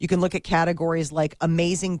 you can look at categories like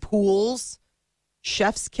amazing pools,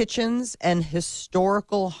 chef's kitchens, and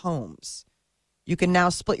historical homes. You can now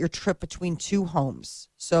split your trip between 2 homes.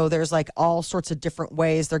 So there's like all sorts of different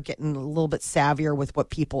ways. They're getting a little bit savvier with what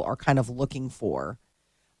people are kind of looking for.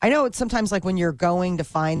 I know it's sometimes like when you're going to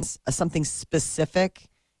find something specific,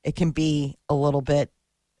 it can be a little bit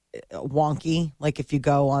wonky, like if you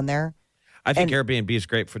go on there. I think Airbnb is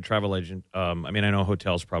great for travel agent. I know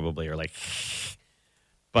hotels probably are like,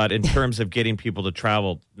 but in terms of getting people to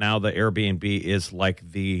travel, now the Airbnb is like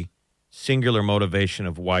the singular motivation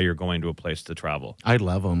of why you're going to a place to travel. I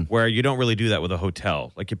love them. Where you don't really do that with a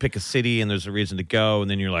hotel. Like you pick a city and there's a reason to go,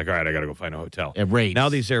 and then you're like, all right, I got to go find a hotel. It rates. Now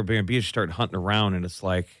these Airbnbs start hunting around, and it's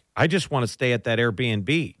like, I just want to stay at that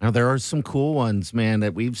Airbnb. Now there are some cool ones, man,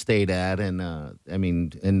 that we've stayed at, and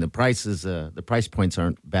and the prices, the price points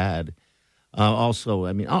aren't bad.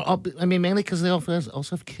 Also, mainly because they also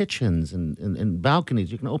have kitchens and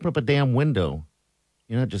balconies. You can open up a damn window.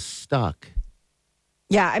 You're not just stuck.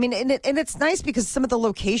 Yeah, I mean, and it's nice because some of the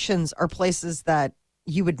locations are places that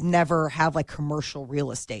you would never have like commercial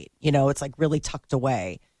real estate. It's like really tucked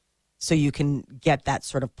away, so you can get that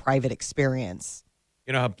sort of private experience.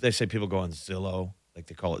 You know how they say people go on Zillow, like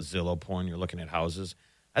they call it Zillow porn. You're looking at houses.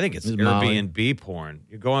 I think it's This is Molly. Airbnb porn.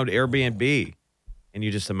 You go on to Airbnb. and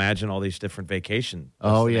you just imagine all these different vacation.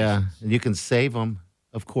 Oh yeah, destinations. and you can save them,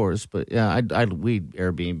 of course. But yeah, we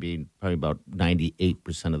Airbnb probably about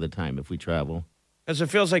 98% of the time if we travel. Because it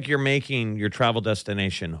feels like you're making your travel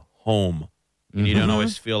destination home, and you don't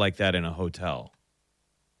always feel like that in a hotel.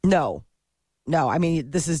 No. I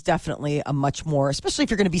mean, this is definitely a much more, especially if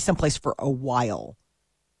you're going to be someplace for a while.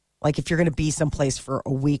 Like if you're going to be someplace for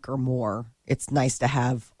a week or more, it's nice to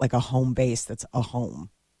have like a home base that's a home.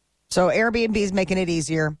 So Airbnb is making it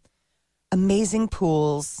easier. Amazing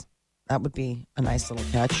pools. That would be a nice little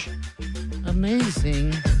catch.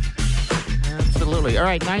 Amazing. Absolutely. All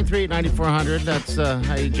right, 938-9400. That's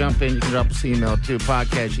how you jump in. You can drop us an email too.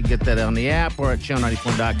 Podcast, you can get that on the app or at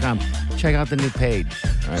channel94.com. Check out the new page.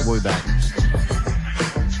 All right, we'll be back.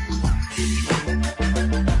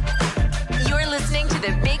 You're listening to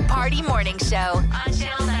the Big Party Morning Show on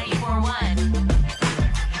Channel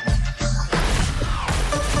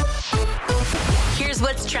 94.1. Here's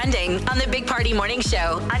what's trending on the Big Party Morning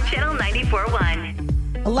Show on Channel 94.1.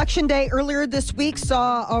 Election day earlier this week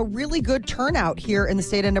saw a really good turnout here in the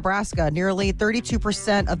state of Nebraska. Nearly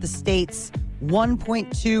 32% of the state's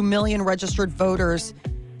 1.2 million registered voters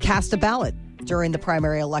cast a ballot during the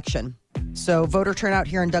primary election. So voter turnout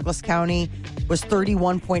here in Douglas County was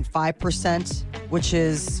 31.5%, which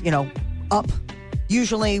is, up.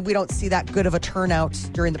 Usually we don't see that good of a turnout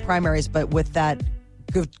during the primaries, but with that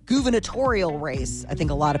gubernatorial race, I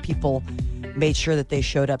think a lot of people made sure that they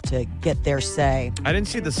showed up to get their say. I didn't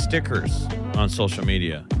see the stickers on social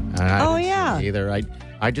media. Oh, yeah. Either.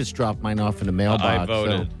 I just dropped mine off in the mailbox. I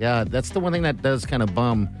voted. So, yeah, that's the one thing that does kind of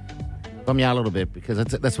bum me out a little bit because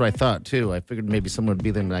that's what I thought too. I figured maybe someone would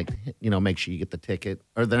be there and make sure you get the ticket,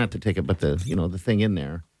 or they're not the ticket, but the the thing in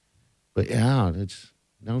there. But yeah, it's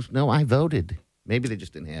no. I voted. Maybe they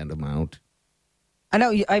just didn't hand them out. I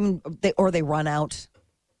know. They run out.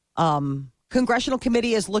 Congressional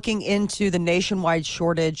committee is looking into the nationwide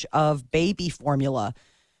shortage of baby formula.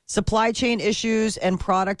 Supply chain issues and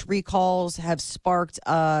product recalls have sparked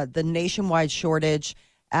the nationwide shortage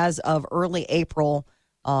as of early April.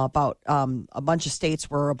 About a bunch of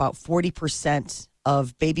states where about 40%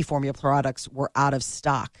 of baby formula products were out of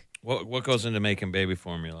stock. What goes into making baby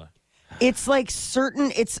formula? It's like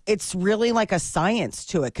it's really like a science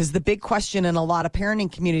to it, because the big question in a lot of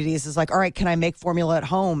parenting communities is like, all right, can I make formula at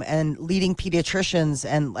home? And leading pediatricians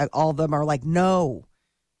and like all of them are like, no,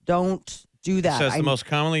 don't do that. It says the most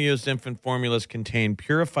commonly used infant formulas contain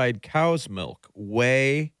purified cow's milk,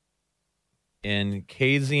 whey, and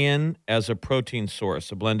casein as a protein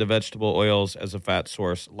source, a blend of vegetable oils as a fat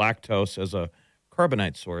source, lactose as a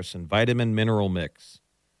carbonate source, and vitamin mineral mix.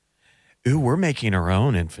 Ooh, we're making our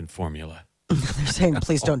own infant formula. They're saying,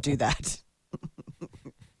 please don't do that.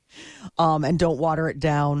 And don't water it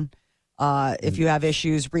down. If you have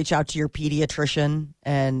issues, reach out to your pediatrician.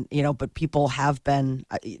 And, but people have been,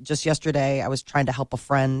 just yesterday, I was trying to help a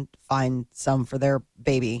friend find some for their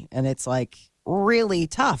baby. And it's like really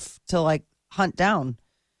tough to hunt down.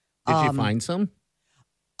 Did you find some?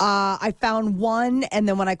 I found one. And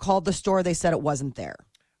then when I called the store, they said it wasn't there.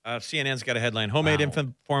 CNN's got a headline: homemade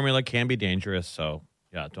infant formula can be dangerous. So,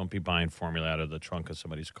 yeah, don't be buying formula out of the trunk of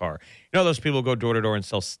somebody's car. Those people go door to door and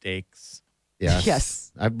sell steaks. Yes.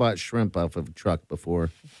 Yes. I've bought shrimp off of a truck before.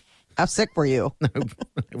 How sick were you?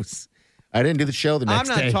 I didn't do the show the next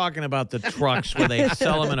day. I'm not talking about the trucks where they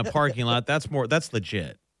sell them in a parking lot. That's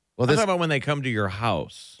legit. Well, I'm talking about when they come to your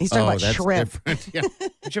house. He's talking about shrimp. Yeah.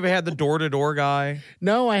 Did you ever had the door-to-door guy?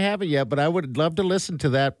 No, I haven't yet, but I would love to listen to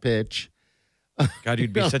that pitch. God,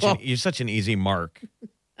 you'd be you're such an easy mark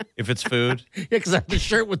if it's food. Yeah, because the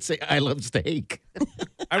shirt would say, I love steak.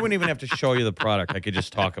 I wouldn't even have to show you the product. I could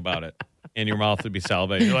just talk about it, and your mouth would be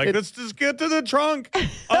salivating. You're like, let's just get to the trunk.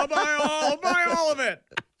 I'll buy all of it.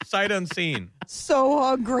 Sight unseen. So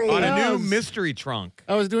hungry. On a new mystery trunk.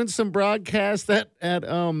 I was doing some broadcast at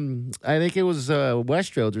I think it was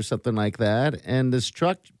Westroads or something like that, and this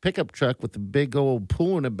pickup truck with the big old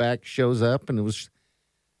pool in the back shows up, and it was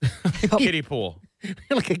kiddie pool.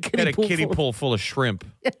 Like a kiddie pool full of shrimp.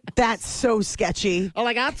 That's so sketchy. I'm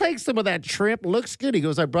like, I'll take some of that shrimp. Looks good. He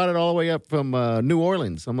goes, I brought it all the way up from New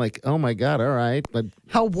Orleans. I'm like, oh my God, all right. But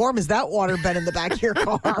how warm has that water been in the back of your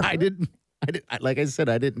car? I didn't. Like I said,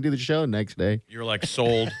 I didn't do the show next day. You're like,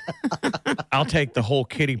 sold. I'll take the whole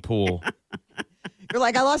kiddie pool. You're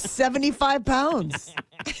like, I lost 75 pounds.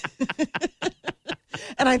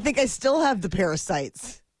 And I think I still have the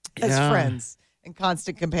parasites as friends and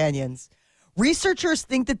constant companions. Researchers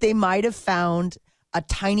think that they might have found a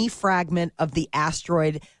tiny fragment of the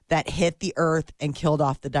asteroid that hit the Earth and killed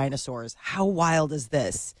off the dinosaurs. How wild is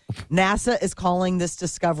this? NASA is calling this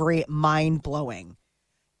discovery mind-blowing.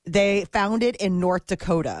 They found it in North Or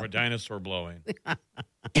Dakota. dinosaur blowing.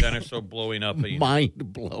 Dinosaur blowing up. Mind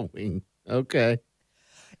blowing. Okay.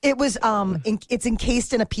 It was it's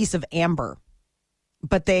encased in a piece of amber,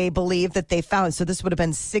 but they believe that they found. So this would have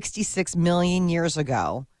been 66 million years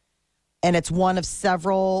ago, and it's one of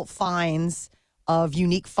several finds of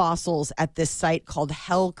unique fossils at this site called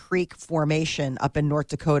Hell Creek Formation up in North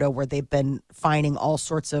Dakota, where they've been finding all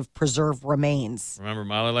sorts of preserved remains. Remember,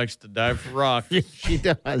 Molly likes to dive for rock. She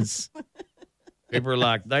does. People are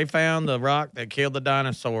like, they found the rock that killed the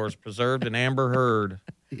dinosaurs, preserved in Amber Heard.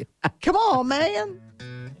 Come on, man.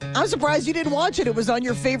 I'm surprised you didn't watch it. It was on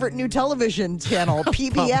your favorite new television channel,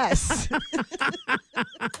 PBS.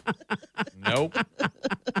 Nope.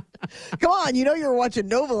 Come on, you were watching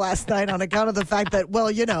Nova last night on account of the fact that,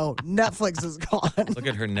 Netflix is gone. Look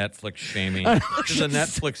at her Netflix shaming. She's a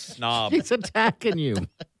Netflix snob. She's attacking you.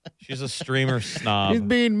 She's a streamer snob. He's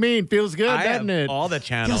being mean. Feels good, I doesn't have it? all the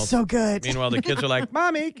channels. Feels so good. Meanwhile, the kids are like,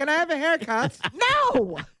 Mommy, can I have a haircut?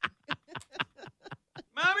 No!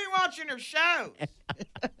 Mommy watching her show.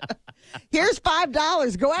 Here's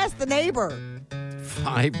 $5. Go ask the neighbor.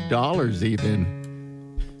 $5 even.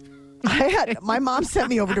 My mom sent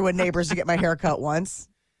me over to a neighbor's to get my hair cut once.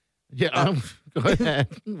 Yeah, go ahead.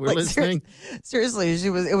 We're listening. Seriously,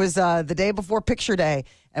 it was the day before picture day,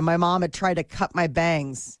 and my mom had tried to cut my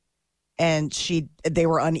bangs, and they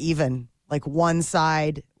were uneven. Like one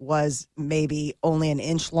side was maybe only an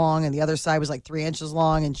inch long, and the other side was like 3 inches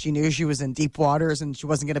long, and she knew she was in deep waters and she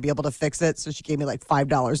wasn't going to be able to fix it, so she gave me like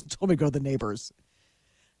 $5 and told me to go to the neighbor's.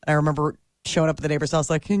 I remember showing up at the neighbor's house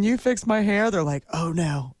like, can you fix my hair? They're like, oh,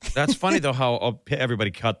 no. That's funny, though, how everybody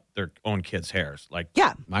cut their own kids' hairs. Like,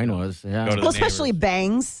 Yeah. Mine was, yeah. Go to Well, especially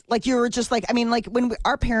bangs. Like you were just like, like when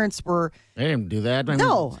our parents were, They didn't do that. I mean,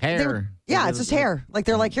 no. it's hair. It's just hair. Like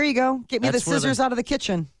they're like, here you go. Get me the That's where scissors out of the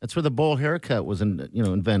kitchen. That's where the bowl haircut was,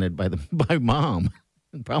 invented by mom,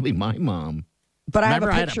 probably my mom. But Remember,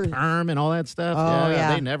 I have a picture. I had a perm and all that stuff. Oh,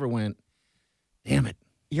 yeah. They never went. Damn it.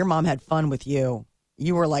 Your mom had fun with you.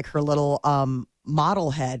 You were like her little model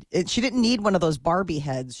head. She didn't need one of those Barbie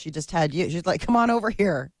heads. She just had you. She's like, come on over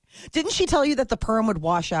here. Didn't she tell you that the perm would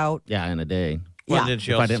wash out? Yeah, in a day. Well, Yeah. did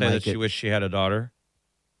she If I also didn't say like that she it. wished she had a daughter?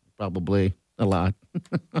 Probably a lot.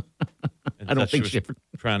 I don't think she was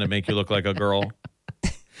trying to make you look like a girl.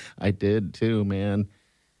 I did too, man.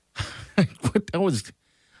 I was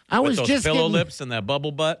With those just pillow getting, lips and that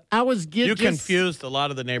bubble butt. I was getting You confused a lot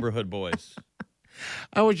of the neighborhood boys.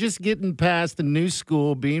 I was just getting past the new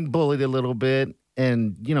school, being bullied a little bit,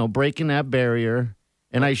 and breaking that barrier.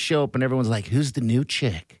 And I show up, and everyone's like, "Who's the new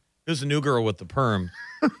chick?" Who's the new girl with the perm?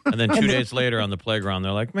 And then 2 days later on the playground,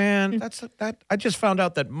 they're like, "Man, that. I just found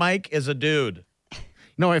out that Mike is a dude.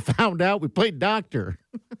 No, I found out we played doctor.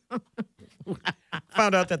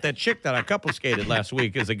 Found out that chick that I couple skated last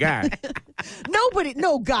week is a guy."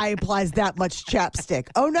 No guy applies that much chapstick.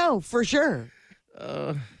 Oh, no, for sure.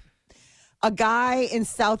 A guy in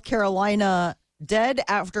South Carolina dead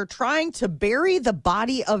after trying to bury the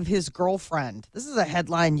body of his girlfriend. This is a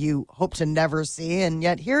headline you hope to never see, and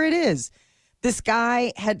yet here it is. This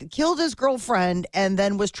guy had killed his girlfriend and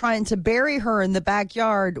then was trying to bury her in the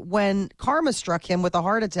backyard when karma struck him with a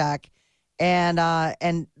heart attack, and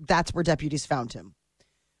that's where deputies found him,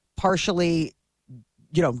 partially,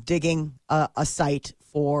 digging a site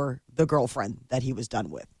for the girlfriend that he was done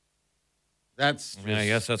with. That's I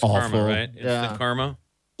guess that's awful. karma, right? It's Yeah. the karma.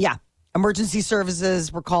 Yeah. Emergency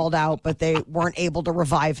services were called out, but they weren't able to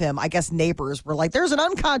revive him. I guess neighbors were like, there's an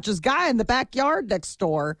unconscious guy in the backyard next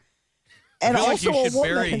door. And I feel also like you a should woman.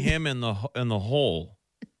 bury him in the hole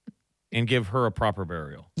and give her a proper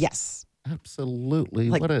burial. Yes, Absolutely.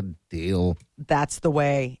 Like- What a deal. that's the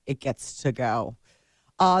way it gets to go.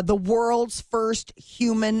 The world's first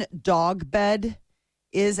human dog bed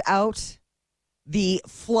is out. The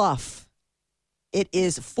Fluff. It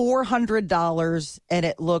is $400 and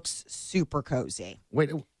it looks super cozy.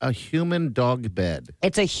 Wait, a human dog bed.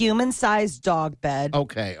 It's a human-sized dog bed.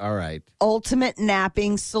 Okay, all right. Ultimate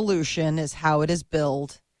napping solution is how it is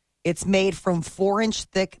billed. It's made from 4-inch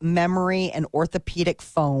thick memory and orthopedic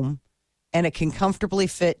foam, and it can comfortably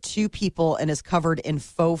fit 2 people and is covered in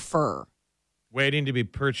faux fur. Waiting to be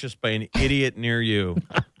purchased by an idiot near you.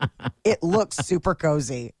 It looks super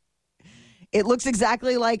cozy. It looks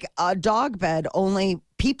exactly like a dog bed, only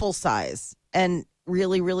people size, and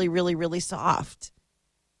really, really, really, really soft.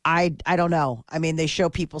 I don't know. I mean, they show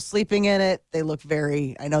people sleeping in it. They look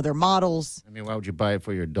I know they're models. I mean, why would you buy it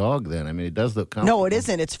for your dog then? I mean, it does look comfortable. No, it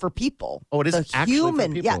isn't. It's for people. Oh, it is actually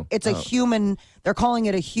human. for people? Yeah, it's a human. They're calling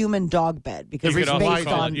it a human dog bed because You it's could, based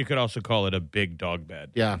on. you could also call it a big dog bed.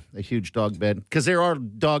 Yeah, a huge dog bed. Because there are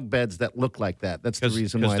dog beds that look like that. That's the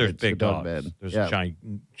reason why there's it's big a dog dogs. bed. There's Yeah.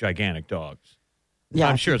 gigantic dogs. Yeah,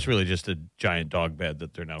 I'm sure it's really just a giant dog bed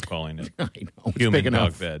that they're now calling it. I know. It's Human big dog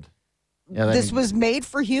enough. bed. Yeah, This was made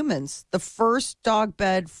for humans. The first dog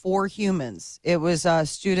bed for humans. It was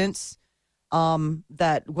students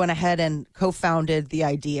that went ahead and co-founded the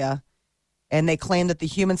idea, and they claim that the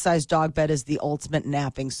human-sized dog bed is the ultimate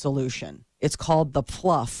napping solution. It's called the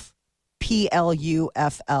Pluff, Pluffle,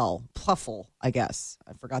 Pluffle, I guess.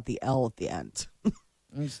 I forgot the L at the end.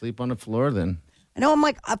 You sleep on the floor then. I know. I'm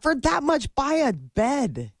like, for that much, buy a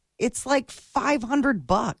bed. It's like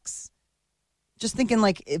 $500. Just thinking,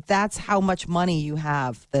 like, if that's how much money you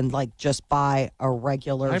have, then like just buy a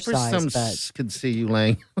regular I size bed. could see you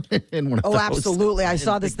laying in one of Oh, those. absolutely! I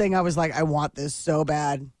saw this thing. I was like, I want this so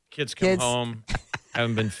bad. Kids come home,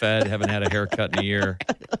 haven't been fed, haven't had a haircut in a year.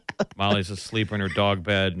 Molly's asleep in her dog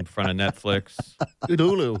bed in front of Netflix.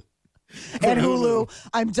 Hulu. And Hulu,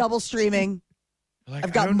 I'm double streaming.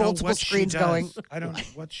 I've got multiple screens going. I don't know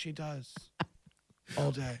what she does all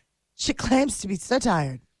day. She claims to be so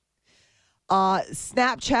tired.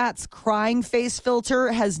 Snapchat's crying face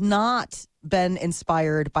filter has not been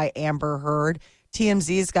inspired by Amber Heard.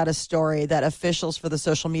 TMZ's got a story that officials for the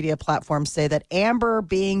social media platform say that Amber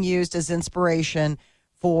being used as inspiration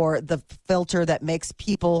for the filter that makes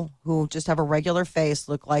people who just have a regular face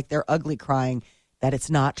look like they're ugly crying, that it's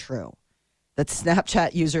not true. That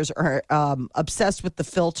Snapchat users are obsessed with the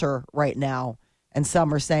filter right now. And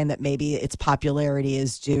some are saying that maybe its popularity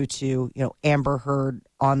is due to, Amber Heard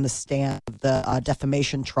on the stand of the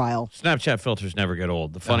defamation trial. Snapchat filters never get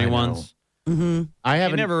old. The funny I know. ones, Mm-hmm. I you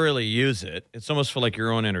haven't. never really use it. It's almost for like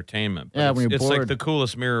your own entertainment. But Yeah, when you're it's like bored. the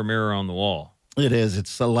coolest mirror on the wall. It is.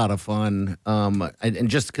 It's a lot of fun. And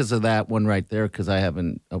just because of that one right there, because I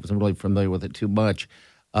wasn't really familiar with it too much.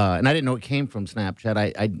 And I didn't know it came from Snapchat.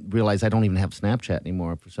 I realized I don't even have Snapchat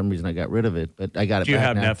anymore. For some reason, I got rid of it, but I got it Do you back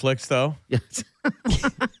have now. Netflix, though? Yes.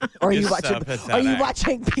 Or are you Just watching? stuff Are you that's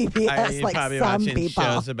watching PBS like some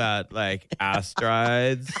people? about like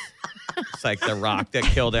asteroids. It's like The Rock that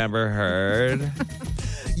killed Amber Heard.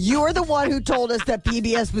 You're the one who told us that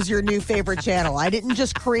PBS was your new favorite channel. I didn't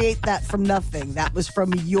just create that from nothing. That was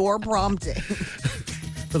from your prompting.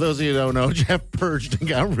 For those of you who don't know, Jeff purged and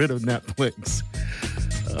got rid of Netflix.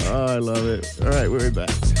 Oh, I love it. All right, we'll be back.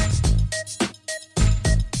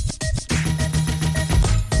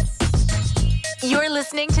 You're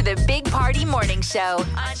listening to the Big Party Morning Show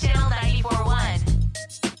on Channel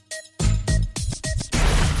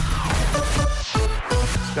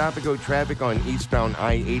 94.1. Stop and go traffic on eastbound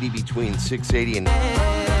I-80 between 680 and...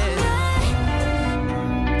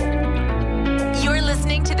 You're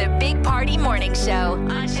listening to the Big Party Morning Show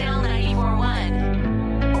on Channel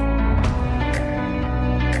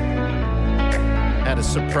 94.1. Had a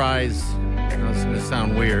surprise. I know it's going to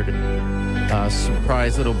sound weird.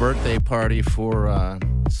 Surprise little birthday party for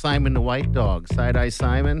Simon the White Dog. Side-Eye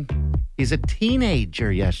Simon. He's a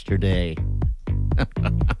teenager yesterday.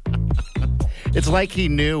 It's like he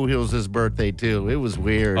knew it was his birthday, too. It was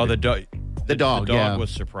weird. Oh, the dog. The dog, yeah. was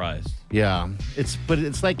surprised. Yeah. But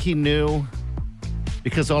it's like he knew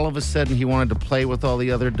because all of a sudden he wanted to play with all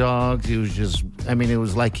the other dogs. He was just, it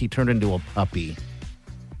was like he turned into a puppy,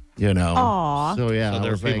 Aw. So, yeah. So I there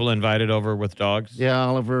were was like- people invited over with dogs? Yeah,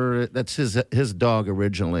 Oliver, that's his dog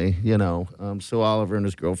originally, So Oliver and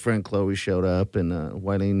his girlfriend Chloe showed up, and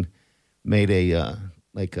Wileen made a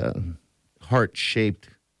heart-shaped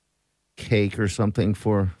cake or something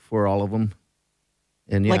for all of them.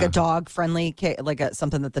 And yeah, Like a dog-friendly cake, like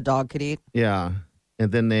something that the dog could eat. yeah.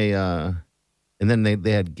 And then they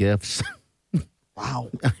had gifts.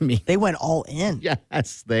 Wow. I mean, They went all in.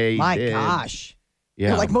 yes, they My did. gosh.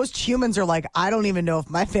 Yeah, Like most humans are like, I don't even know if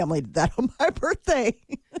my family did that on my birthday.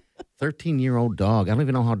 13-year-old dog. I don't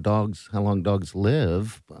even know how long dogs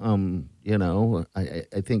live.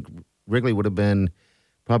 I think Wrigley would have been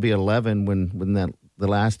probably 11 when the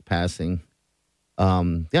last passing.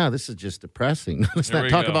 Yeah, this is just depressing. Let's There not we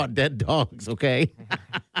talk go. about dead dogs, okay?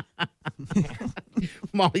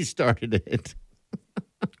 Molly started it.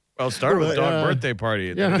 Well, it started with dog Yeah. birthday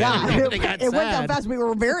party. Yeah. Yeah, They got it went that sad. fast. We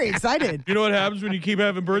were very excited. You know what happens when you keep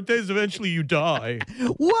having birthdays? Eventually you die.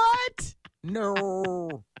 What?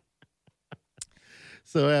 No.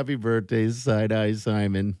 So happy birthday, Side-Eye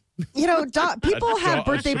Simon. People have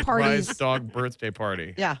birthday surprise parties. dog birthday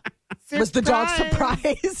party. Yeah. Was the dog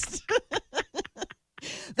surprised?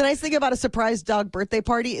 The nice thing about a surprise dog birthday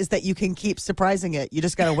party is that you can keep surprising it. You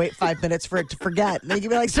just got to wait 5 minutes for it to forget. And then you can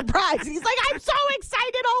be like, surprise. And he's like, I'm so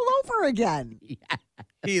excited all over again.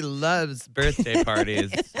 He loves birthday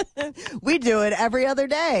parties. We do it every other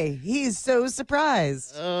day. He's so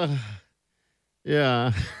surprised.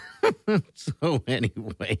 Yeah. So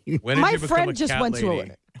anyway. When did My you become friend a just cat went lady?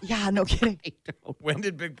 to a... Yeah, no kidding. When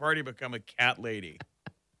did Big Party become a cat lady?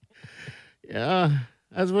 Yeah.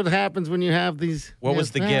 That's what happens when you have these. What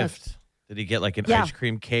was the pets. gift? Did he get like an Yeah. ice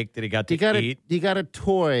cream cake that he got to eat? He got a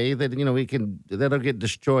toy that that'll get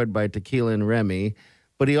destroyed by Tequila and Remy,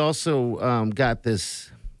 but he also got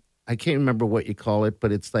this. I can't remember what you call it,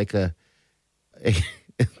 but it's like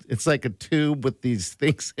it's like a tube with these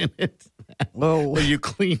things in it. Whoa! Where you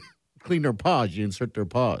clean their paws, you insert their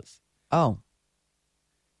paws, Oh,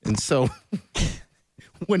 and so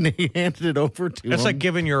when they handed it over to That's him, like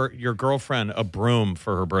giving your girlfriend a broom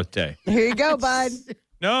for her birthday. here you go, bud.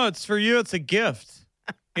 No, it's for you. It's a gift.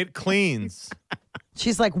 It cleans.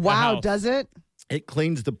 She's like, wow, house. does it? it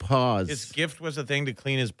cleans the paws. His gift was a thing to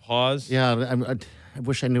clean his paws. Yeah, I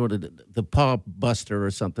wish I knew what the paw buster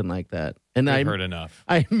or something like that. And I've I heard enough.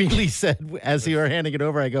 I immediately said, as you were handing it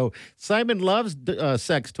over, I go, Simon loves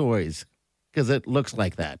sex toys because it looks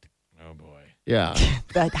like that. Oh, boy. Yeah.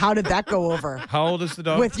 How did that go over? How old is the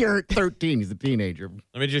dog? With your 13, he's a teenager.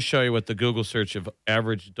 Let me just show you what the Google search of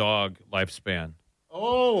average dog lifespan.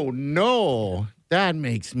 Oh, no. That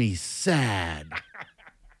makes me sad.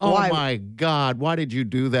 Oh, Why? my God. Why did you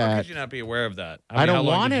do How that? could you not be aware of that? I don't how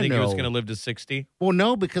long wanna did you think he was know. going to live to 60? Well,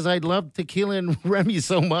 no, because I love Tequila and Remy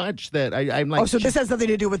so much that I'm like... Oh, so this has nothing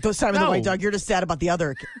to do with those Simon the No. White Dog. You're just sad about the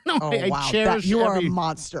other. No, Oh, I wow. cherish You are a every-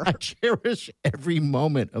 monster. I cherish every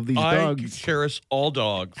moment of these I dogs. cherish all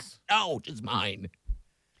dogs. No, just mine.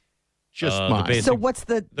 Just The mine. basic- So what's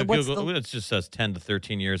the what's Google, the? it just says 10 to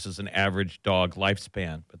 13 years is an average dog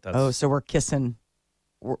lifespan. But that's Oh, so we're kissing.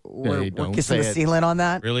 We're don't kissing the say it. ceiling on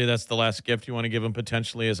that. really, that's the last gift you want to give him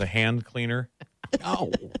potentially as a hand cleaner. No. How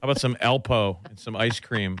about some Alpo and some ice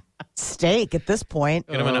cream? Steak at this point.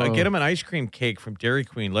 Get him an ice cream cake from Dairy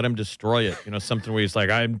Queen. Let him destroy it. You know, something where he's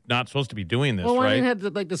like, I'm not supposed to be doing this, Well, why right? didn't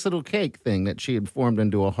have like this little cake thing that she had formed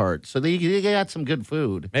into a heart? So they got some good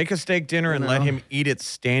food. Make a steak dinner and let him eat it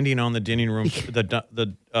standing on the dining room,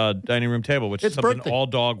 the dining room table, which is It's something birthday. all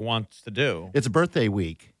dog wants to do. It's birthday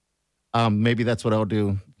week. Maybe that's what I'll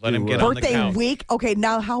do. Let him to, get on the Birthday couch. week. Okay,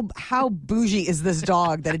 now how bougie is this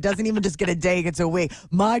dog that it doesn't even just get a day, it gets a week?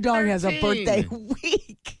 My dog has a 13. birthday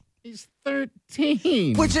week, He's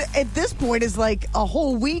 13. which at this point is like a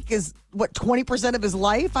whole week is what 20% of his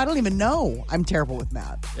life. I don't even know. I'm terrible with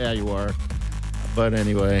math. Yeah, you are. But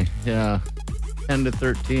anyway, yeah. 10 to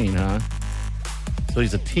 13, huh? So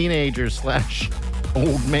he's a teenager /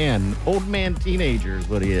 old man. Old man teenager is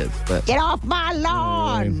what he is. But Get off my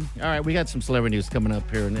lawn. all right, we got some celebrity news coming up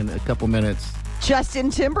here in a couple minutes. Justin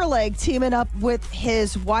Timberlake teaming up with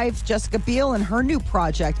his wife Jessica Biel in her new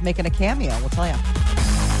project, making a cameo. We'll tell you.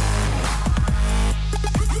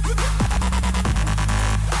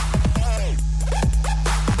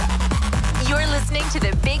 You're listening to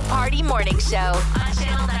the Big Party Morning Show on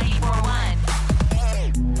Channel 94.1.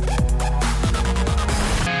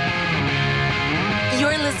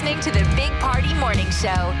 You're listening to the Big Party Morning Show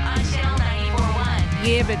on Channel 94.1.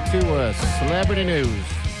 Give it to us. Celebrity news.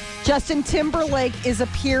 Justin Timberlake is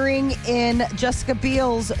appearing in Jessica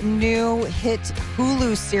Biel's new hit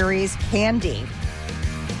Hulu series, Candy.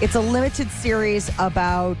 It's a limited series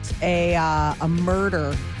about a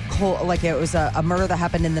murder, like it was a murder that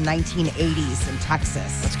happened in the 1980s in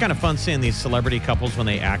Texas. It's kind of fun seeing these celebrity couples when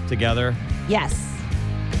they act together. Yes.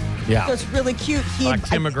 Yeah. So it's really cute. Like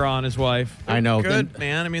Tim McGraw and his wife. I know. Good,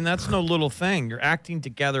 man. I mean, that's no little thing. You're acting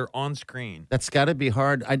together on screen. That's got to be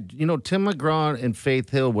hard. Tim McGraw and Faith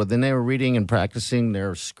Hill, when they were reading and practicing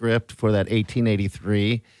their script for that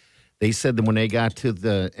 1883, they said that when they got to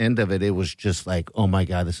the end of it, it was just like, oh my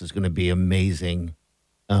God, this is going to be amazing,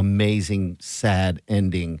 amazing, sad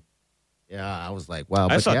ending. Yeah, I was like, wow. I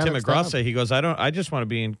But saw yeah, Tim that's McGraw tough. say, he goes, I just want to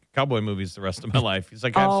be in cowboy movies the rest of my life. He's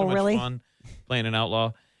like, I have Oh, so much really? fun playing an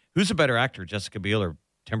outlaw. Who's a better actor, Jessica Biel or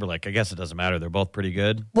Timberlake? I guess it doesn't matter. They're both pretty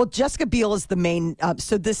good. Well, Jessica Biel is the main.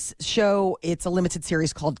 So this show, it's a limited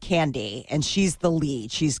series called Candy, and she's the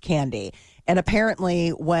lead. She's Candy. And apparently,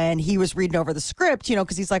 when he was reading over the script,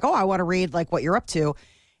 because he's like, "Oh, I want to read like what you're up to,"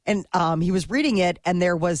 and he was reading it, and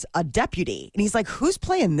there was a deputy, and he's like, "Who's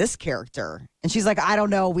playing this character?" And she's like, "I don't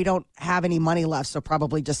know. We don't have any money left, so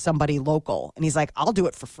probably just somebody local." And he's like, "I'll do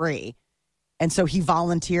it for free." And so he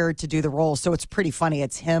volunteered to do the role. So it's pretty funny.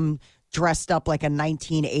 It's him dressed up like a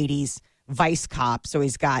 1980s vice cop. So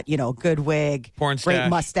he's got, good wig, Porn great stash.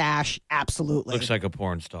 mustache. Absolutely. Looks like a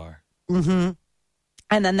porn star. Mm-hmm.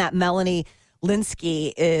 And then that Melanie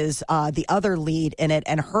Linsky is the other lead in it.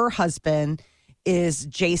 And her husband is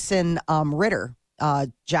Jason Ritter,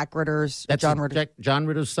 Jack Ritter's, John Ritter. John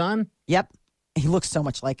Ritter's son? Yep. He looks so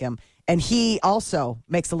much like him. And he also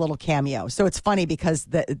makes a little cameo. So it's funny because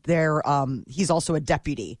he's also a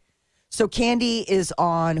deputy. So Candy is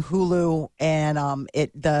on Hulu, and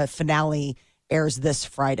the finale airs this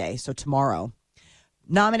Friday, so tomorrow.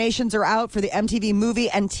 Nominations are out for the MTV Movie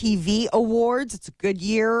and TV Awards. It's a good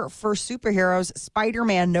year for superheroes.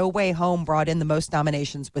 Spider-Man No Way Home brought in the most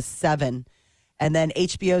nominations with 7. And then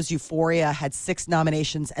HBO's Euphoria had 6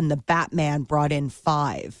 nominations, and The Batman brought in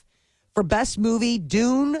 5. For Best Movie,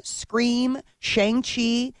 Dune, Scream,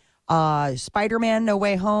 Shang-Chi, Spider-Man No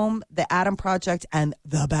Way Home, The Atom Project, and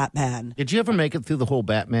The Batman. Did you ever make it through the whole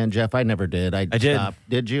Batman, Jeff? I never did. I did.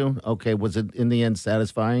 Did you? Okay. Was it in the end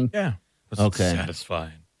satisfying? Yeah. Okay.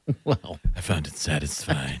 Satisfying. Well, I found it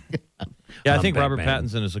satisfying. Yeah, I think Robert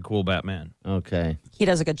Pattinson is a cool Batman. Okay. He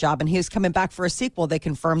does a good job, and he's coming back for a sequel. They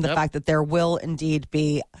confirmed the fact that there will indeed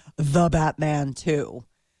be The Batman 2.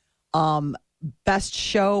 Best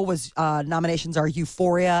show was nominations are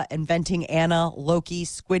Euphoria, Inventing Anna, Loki,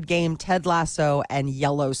 Squid Game, Ted Lasso, and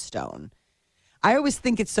Yellowstone. I always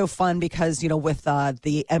think it's so fun because, with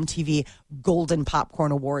the MTV Golden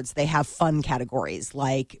Popcorn Awards, they have fun categories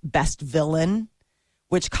like Best Villain,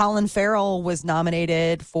 which Colin Farrell was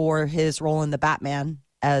nominated for his role in The Batman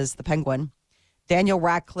as the Penguin. Daniel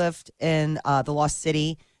Radcliffe in The Lost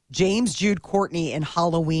City. James Jude Courtney in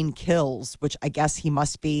Halloween Kills, which I guess he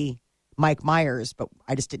must be Mike Myers, but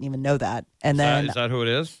I just didn't even know that. And then Is that who it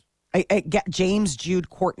is? James Jude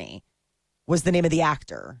Courtney was the name of the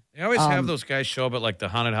actor. They always have those guys show up at like the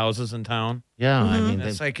haunted houses in town. Yeah, I Mm-hmm. mean,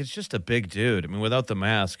 It's just a big dude. I mean, without the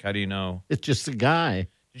mask, how do you know? it's just a guy.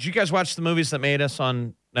 Did you guys watch the movies that made us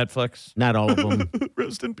on Netflix? Not all of them.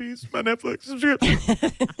 Rest in peace, my Netflix.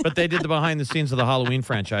 But they did the behind the scenes of the Halloween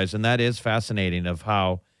franchise, and that is fascinating of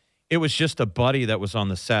how it was just a buddy that was on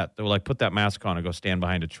the set. They were like, put that mask on and go stand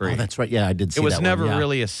behind a tree. Oh, that's right. Yeah, I did see it that was one, never yeah.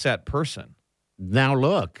 really a set person. Now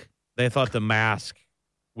look. They thought the mask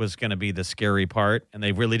was going to be the scary part, and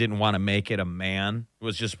they really didn't want to make it a man. It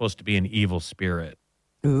was just supposed to be an evil spirit.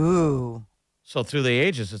 Ooh. So through the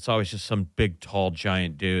ages, it's always just some big, tall,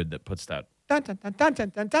 giant dude that puts that dun, dun, dun, dun, dun,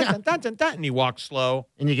 dun, dun, dun, dun, dun, dun, and he walks slow.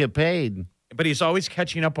 And you get paid. But he's always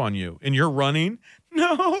catching up on you, and you're running.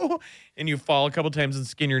 No. And you fall a couple times and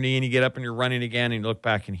skin your knee, and you get up and you're running again, and you look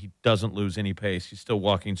back, and he doesn't lose any pace. He's still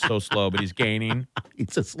walking so slow, but he's gaining.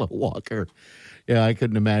 He's a slow walker. Yeah, I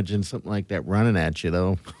couldn't imagine something like that running at you,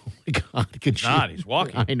 though. Oh, my God. Could you? Not. He's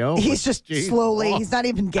walking. I know. He's just geez, slowly, walk. he's not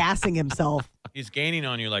even gassing himself. He's gaining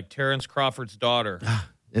on you like Terrence Crawford's daughter.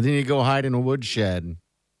 And then you go hide in a woodshed.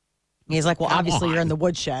 He's like, well, obviously you're in the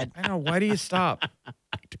woodshed. I know. Why do you stop?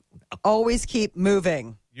 Always keep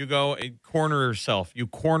moving. You go corner yourself. You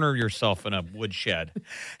corner yourself in a woodshed.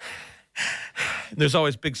 There's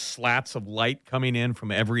always big slats of light coming in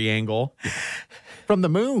from every angle. From the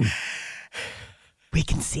moon. We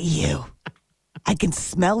can see you. I can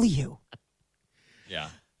smell you. Yeah.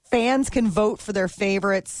 Fans can vote for their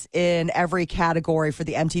favorites in every category for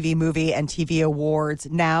the MTV Movie and TV Awards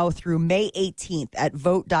now through May 18th at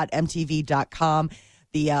vote.mtv.com.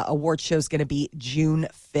 The award show is going to be June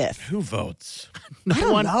 5th. Who votes? I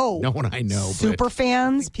don't know. No one I know. Super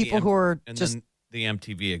fans, people who are And just then the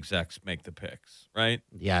MTV execs make the picks, right?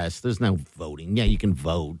 Yes, there's no voting. Yeah, you can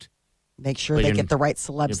vote. make sure But they your- get the right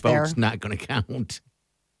Your celebs there. vote's not going to count.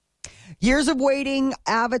 Years of waiting.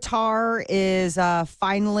 Avatar is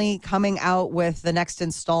finally coming out with the next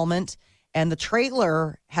installment, and the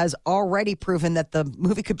trailer has already proven that the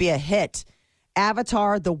movie could be a hit.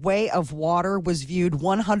 Avatar, The Way of Water, was viewed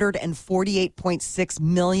 148.6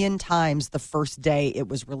 million times the first day it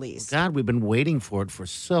was released. God, we've been waiting for it for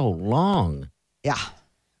so long. Yeah.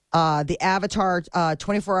 The Avatar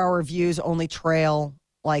 24-hour views only trail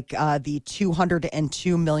like the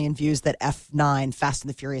 202 million views that F9, Fast and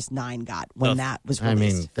the Furious 9 got when that was I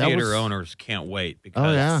released. mean, that Theater was, owners can't wait because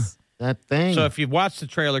Oh, yeah. That thing. So if you've watched the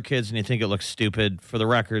trailer, kids, and you think it looks stupid, for the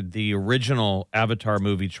record, the original Avatar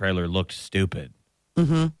movie trailer looked stupid.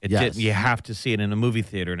 Mm-hmm. It Yes. did. You have to see it in a movie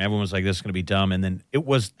theater, and everyone was like, "This is going to be dumb." And then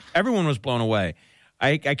everyone was blown away.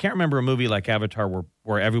 I can't remember a movie like Avatar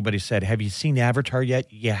where everybody said, "Have you seen Avatar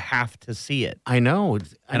yet? You have to see it." I know.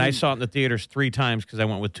 And I saw it in the theaters 3 times because I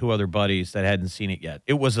went with 2 other buddies that hadn't seen it yet.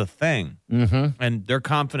 It was a thing. Mm-hmm. And they're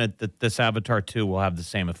confident that this Avatar 2 will have the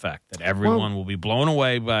same effect, that everyone will be blown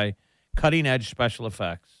away by cutting-edge special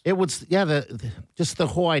effects. It was, yeah, just the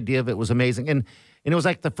whole idea of it was amazing. And And it was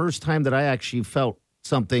like the first time that I actually felt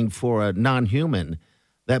something for a non-human.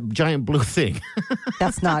 That giant blue thing.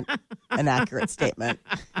 That's not an accurate statement.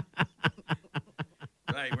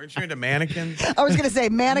 Right, weren't you into mannequins? I was going to say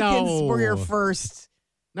mannequins No. were your first.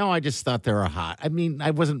 No, I just thought they were hot. I mean,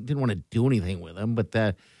 I didn't want to do anything with them, but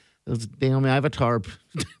those damn Avatar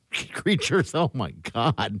creatures, oh my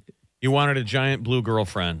God. You wanted a giant blue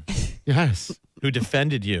girlfriend Yes. who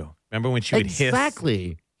defended you. Remember when she would hiss?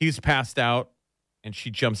 Exactly. He's passed out, and she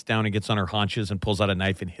jumps down and gets on her haunches and pulls out a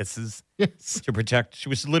knife and hisses Yes. to protect. She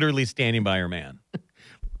was literally standing by her man.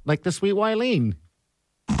 Like the sweet Wileen.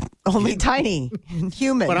 Only tiny and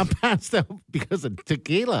human. But I'm passed out because of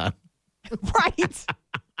tequila. Right.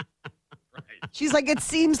 She's like, it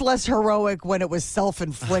seems less heroic when it was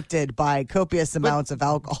self-inflicted by copious amounts of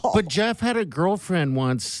alcohol. But Jeff had a girlfriend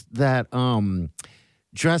once that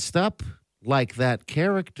dressed up like that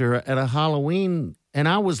character at a Halloween, and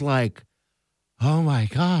I was like, oh my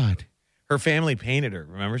God. Her family painted her.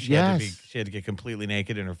 Remember, she Yes. had to get completely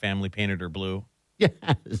naked, and her family painted her blue. Yes.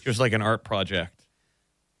 It was like an art project.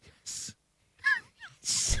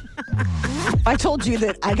 If I told you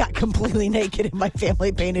that I got completely naked and my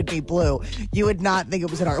family painted me blue, you would not think it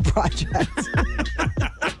was an art project.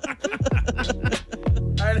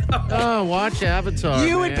 Oh, watch Avatar.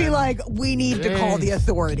 You would be man. like, we need to call the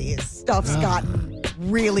authorities. Stuff's gotten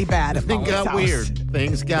really bad at Things Molly's got house. weird.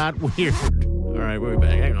 Things got weird. All right, we'll be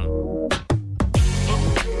back. Hang on.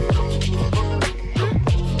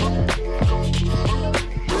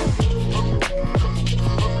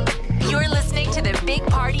 You're listening to the Big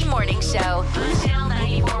Party Morning Show on Channel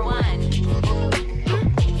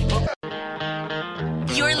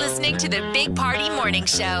 94.1. You're listening to the Big Party Morning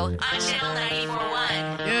Show on Channel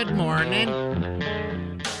 94.1. Good morning.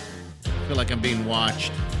 I feel like I'm being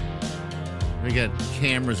watched. We got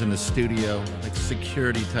cameras in the studio, like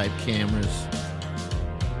security type cameras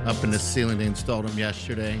up in the ceiling. They installed them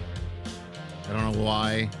yesterday. I don't know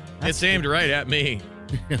why. It's aimed right at me.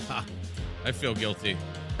 I feel guilty.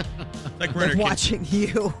 It's like we're in a Watching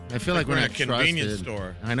you. I feel like we're we're in a not convenience trusted.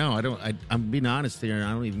 store. I know. I'm being honest here, and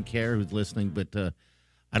I don't even care who's listening, but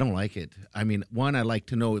I don't like it. I mean, one, I like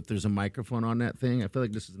to know if there's a microphone on that thing. I feel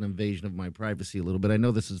like this is an invasion of my privacy a little bit. I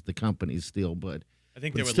know this is the company's still, but I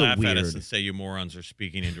think but they it's would still laugh at us weird. and say you morons are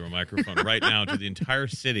speaking into a microphone right now to the entire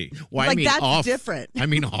city. Well, Like, I mean that's off, different. I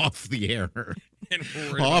mean off the air. And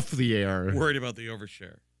we're worried Off the air. about, worried about the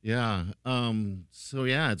overshare. Yeah. So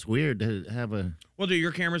yeah, it's weird to have a. Well, do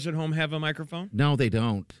your cameras at home have a microphone? No, they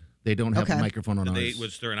don't. They don't have Okay. a microphone on ours.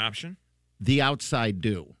 Was there an option? The outside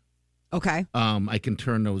do. Okay. I can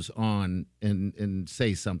turn those on and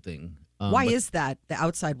say something. Why but- is that? The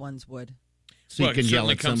outside ones would. so Well, you it can yell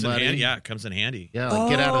certainly at comes in somebody? handy. Yeah, it comes in handy. Yeah, like,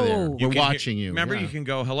 get out of there. Oh. We're can watching hear- you. Remember, yeah. you can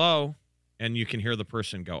go hello, and you can hear the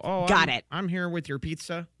person go, "Oh, Got it. I'm here with your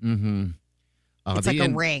pizza." Mm-hmm. It's like a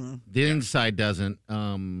ring. The inside doesn't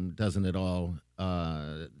at all.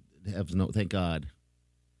 Have no. Thank God.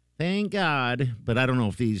 Thank God. But I don't know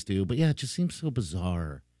if these do. But yeah, it just seems so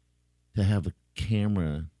bizarre to have a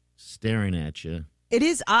camera staring at you. It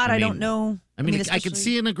is odd. I, I don't mean- know. I mean, I especially- could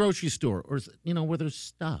see in a grocery store or, where there's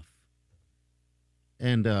stuff.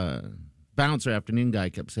 And bouncer afternoon guy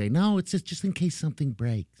kept saying, no, it's just in case something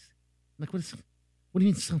breaks. I'm like, what do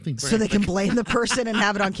you mean something breaks? So they can blame the person and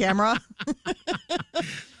have it on camera?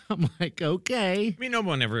 I'm like, okay. I mean, no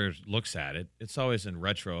one ever looks at it. It's always in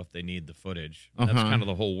retro if they need the footage. That's Uh-huh. kind of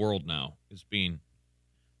the whole world now is being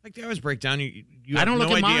like they always break down. You I have don't no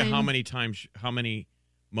look at idea mine. how many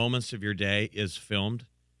moments of your day is filmed,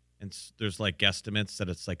 and there's like guesstimates that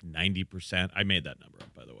it's like 90%. I made that number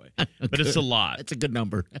up, by the way, but it's a lot. It's a good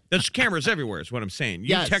number. There's cameras everywhere. Is what I'm saying. You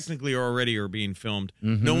Yes. technically already are being filmed.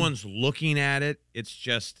 Mhm. No one's looking at it. It's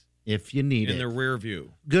just If you need in it. the rear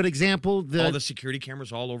view. Good example, All the security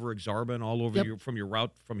cameras all over Exarban, all over Yep. from your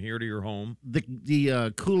route from here to your home. the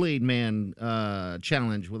Kool-Aid Man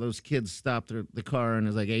challenge where those kids stopped the car and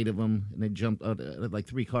there's like 8 of them and they jumped out like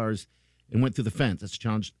 3 cars and went through the fence. That's a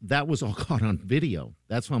challenge. That was all caught on video.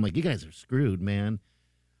 That's why I'm like, you guys are screwed, man.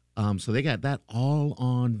 So they got that all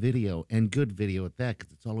on video and good video at that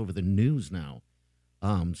because it's all over the news now.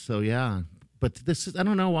 So yeah, but this is, I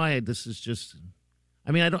don't know why this is just,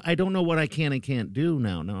 I mean, I don't know what I can and can't do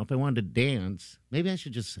now. Now, if I wanted to dance, maybe I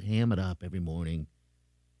should just ham it up every morning.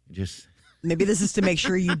 Just Maybe this is to make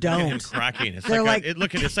sure you And don't. cracking. It's They're like,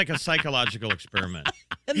 like- it's like a psychological experiment.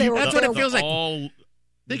 And they were That's what it gonna- feels like. All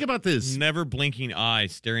think about this. never blinking eye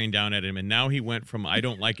staring down at him, and now he went from I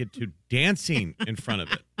don't like it to dancing in front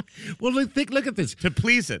of it Well, look at this. to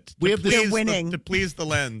please it. We to have this- please They're winning. to please the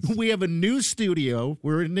lens. We have a new studio.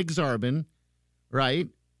 We're in Exarban, right?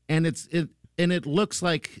 And it looks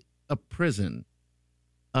like a prison.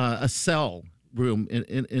 a cell room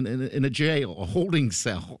in a jail, a holding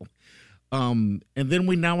cell. And then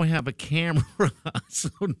we now have a camera. So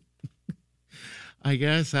I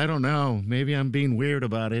guess, I don't know. Maybe I'm being weird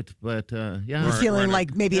about it, but yeah. You're feeling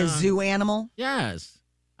like maybe a zoo animal? Yes.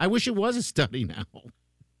 I wish it was a study now.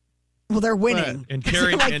 Well, they're winning. And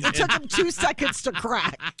Terry, it took them 2 seconds to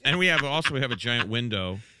crack. And we have a giant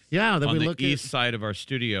window. Yeah, that on we the look east side of our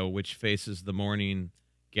studio, which faces the morning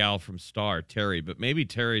gal from Star, Terry. But maybe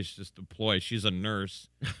Terry's just a ploy. She's a nurse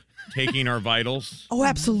taking our vitals. Oh,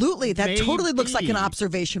 absolutely. That totally looks like an Maybe.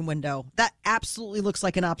 observation window. That absolutely looks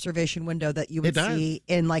like an observation window that you would see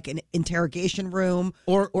in like an interrogation room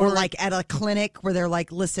or like at a clinic where they're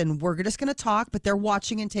like, listen, we're just going to talk, but they're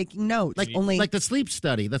watching and taking notes. like the sleep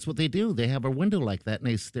study. That's what they do. They have a window like that, and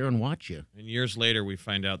they stare and watch you. And years later, we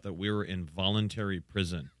find out that we were in voluntary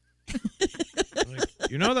prison. Like,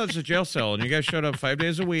 that's a jail cell, and you guys showed up 5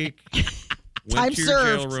 days a week. Went Time to your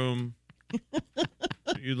served. jail room.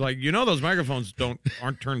 Those microphones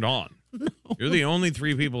aren't turned on. No. You're the only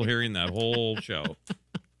 3 people hearing that whole show.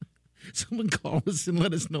 Someone call us and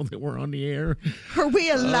let us know that we're on the air. Are we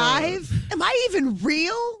alive? Am I even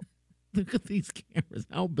real? Look at these cameras.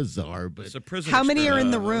 How bizarre. But It's a prison How many are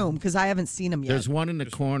in the experiment. room? Because I haven't seen them yet. there's one in the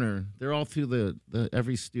corner. They're all through the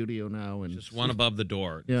every studio now. And Just one above the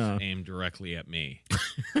door. Yeah. It's aimed directly at me.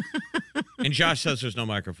 And Josh says there's no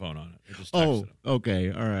microphone on it. I just texted Oh, him.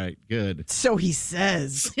 okay. All right. Good. So he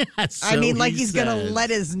says. Yes, I so mean, like he he's going to says.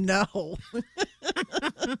 let us know.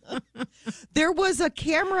 There was a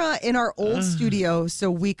camera in our old studio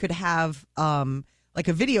so we could have like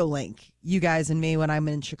a video link, you guys and me, when I'm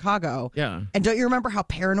in Chicago. Yeah. And don't you remember how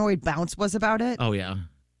paranoid Bounce was about it? Oh, yeah.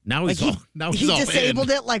 Now Like he's he all disabled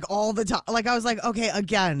in. it like all the time. Like I was like, okay,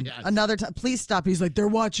 again, Yes. another time. Please stop. He's like, they're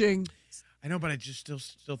watching. I know, but I just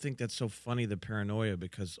still think that's so funny, the paranoia,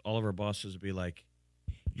 because all of our bosses would be like,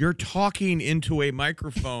 you're talking into a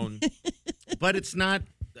microphone. But it's not.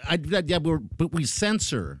 But we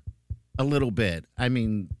censor a little bit. I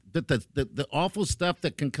mean, the awful stuff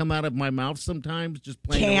that can come out of my mouth sometimes, just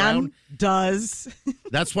playing around. Does.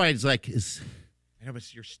 That's why it's like, I know,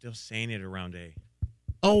 but you're still saying it around a...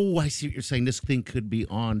 oh, I see what you're saying. This thing could be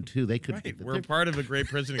on, too. They could. Right, we're part of a great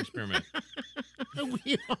prison experiment.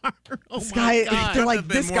 We are. Oh, This my guy, God. they're like, Couldn't have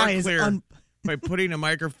been this more guy is clear by putting a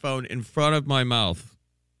microphone in front of my mouth.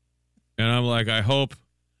 And I'm like, I hope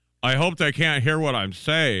they can't hear what I'm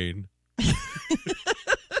saying.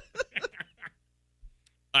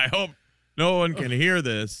 I hope no one can hear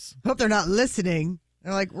this. Hope they're not listening.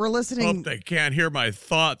 They're like, we're listening. Hope they can't hear my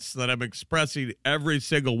thoughts that I'm expressing, every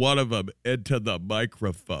single one of them, into the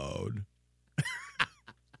microphone.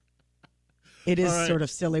 It is All right. sort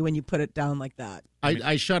of silly when you put it down like that.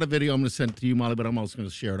 I shot a video I'm going to send to you, Molly, but I'm also going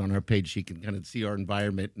to share it on our page so you can kind of see our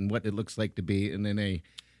environment and what it looks like to be in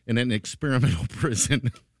an experimental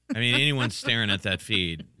prison. I mean, anyone staring at that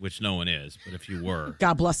feed, which no one is, but if you were,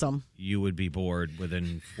 God bless them. you would be bored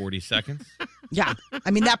within 40 seconds. Yeah.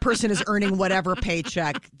 I mean, that person is earning whatever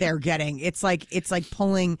paycheck they're getting. It's like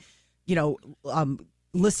pulling,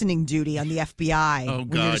 listening duty on the FBI. Oh, when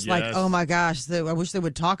God, you're just like, yes. oh my gosh, I wish they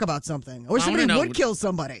would talk about something. I wish I wanna somebody know would kill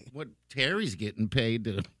somebody. What Terry's getting paid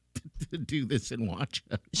to do this and watch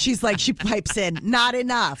us. She's like, she pipes in, not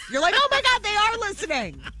enough. You're like, oh my God, they are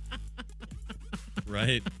listening.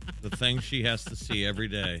 Right? The things she has to see every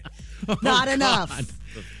day. Not enough.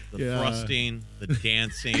 The Yeah. thrusting, the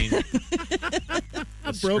dancing, the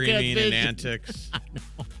Broke screaming and vision. antics.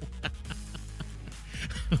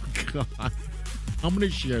 Oh, God. I'm going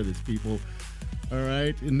to share this, people. All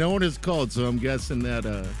right? And no one has called, so I'm guessing that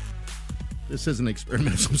this is an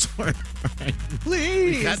experiment of some sort. All right?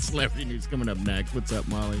 Please. We got celebrity news coming up next. What's up,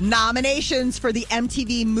 Molly? Nominations for the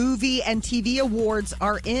MTV Movie and TV Awards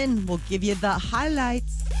are in. We'll give you the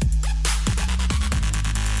highlights.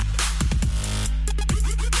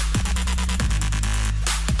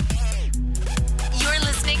 You're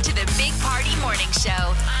listening to the Big Party Morning Show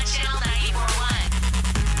on Channel 941.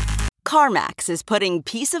 CarMax is putting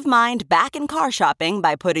peace of mind back in car shopping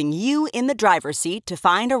by putting you in the driver's seat to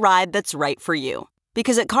find a ride that's right for you.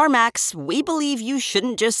 Because at CarMax, we believe you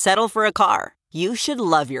shouldn't just settle for a car. You should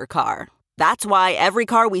love your car. That's why every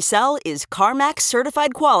car we sell is CarMax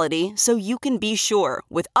certified quality, so you can be sure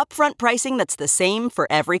with upfront pricing that's the same for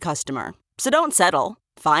every customer. So don't settle.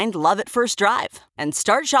 Find love at first drive and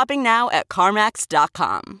start shopping now at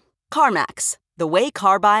CarMax.com. CarMax, the way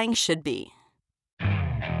car buying should be.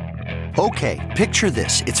 Okay, picture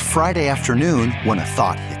this. It's Friday afternoon when a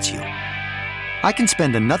thought hits you. I can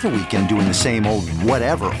spend another weekend doing the same old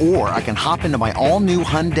whatever, or I can hop into my all-new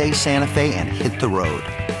Hyundai Santa Fe and hit the road.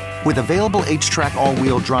 With available H-Track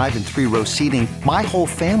all-wheel drive and 3-row seating, my whole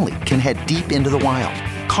family can head deep into the wild.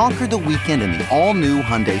 Conquer the weekend in the all-new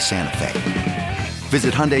Hyundai Santa Fe.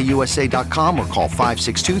 Visit HyundaiUSA.com or call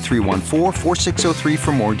 562-314-4603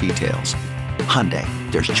 for more details.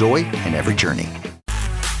 Hyundai, there's joy in every journey.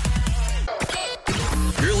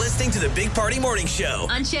 You're listening to the Big Party Morning Show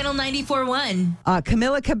on Channel 94.1.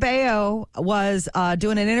 Camila Cabello was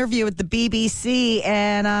doing an interview with the BBC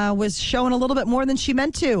and was showing a little bit more than she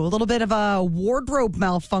meant to. A little bit of a wardrobe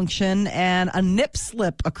malfunction and a nip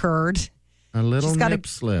slip occurred. A little nip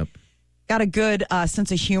slip. Got a good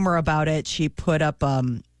sense of humor about it. She put up a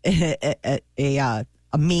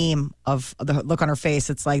meme of the look on her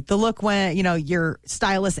face. It's like the look when, your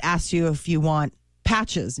stylist asks you if you want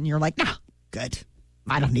patches and you're like, nah, good.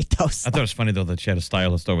 I don't need those. I thought it was funny, though, that she had a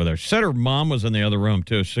stylist over there. She said her mom was in the other room,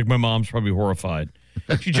 too. She's like, my mom's probably horrified.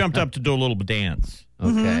 She jumped up to do a little dance.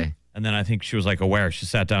 Okay. And then I think she was, aware. She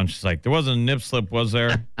sat down. She's like, there wasn't a nip slip, was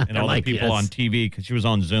there? And all the people on TV, because she was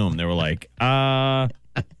on Zoom, they were like,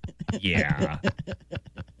 yeah.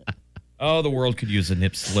 Oh, the world could use a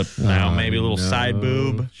nip slip now. Maybe a little side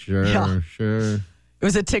boob. Sure. It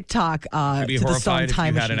was a TikTok You'd be to the song horrified if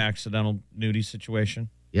Time you had Machine. an accidental nudie situation.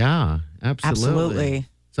 Yeah, absolutely.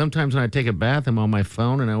 Sometimes when I take a bath, I'm on my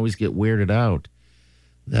phone and I always get weirded out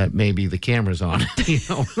that maybe the camera's on.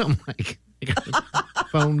 I'm like,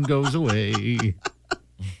 phone goes away.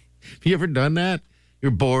 Have you ever done that?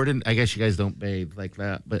 You're bored, and I guess you guys don't bathe like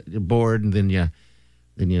that, but you're bored, and then you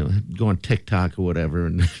go on TikTok or whatever,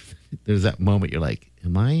 and there's that moment you're like,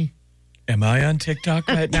 Am I on TikTok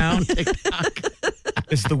right now? TikTok?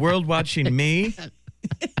 Is the world watching me?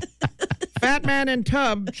 Fat man in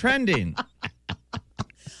tub trending.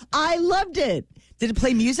 I loved it. Did it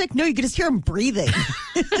play music? No, you could just hear him breathing.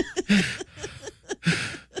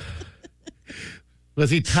 Was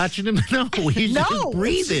he touching him? No, he's just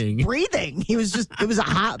breathing. Just breathing. It was a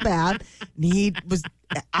hot bath, and he was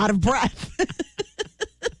out of breath.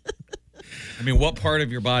 I mean, what part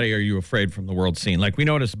of your body are you afraid from the world seeing? Like, we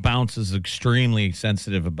noticed Bounce is extremely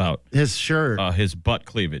sensitive about his shirt, his butt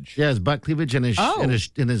cleavage. Yeah, his butt cleavage and his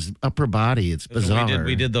upper body. It's bizarre.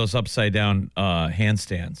 We did those upside down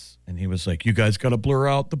handstands, and he was like, "You guys got to blur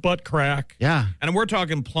out the butt crack." Yeah, and we're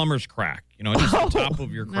talking plumber's crack. Just the top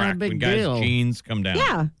of your crack when guys' jeans come down.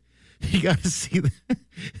 Yeah, you got to see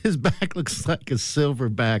his back looks like a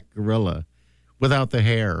silverback gorilla without the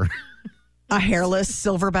hair. A hairless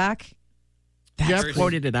silverback. Jeff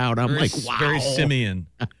pointed it out. I'm like, wow. Very simian.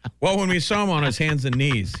 Well, when we saw him on his hands and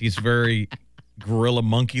knees, he's very gorilla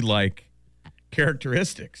monkey-like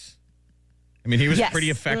characteristics. I mean, he was pretty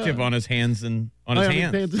effective on his hands and on his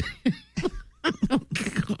hands. You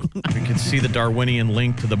can see the Darwinian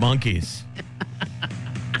link to the monkeys.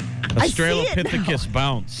 Australopithecus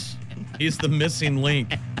Bounce. He's the missing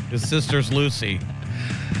link. His sister's Lucy.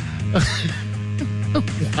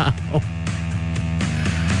 Wow.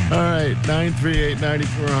 All right,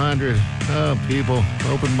 938-9400. Oh, people,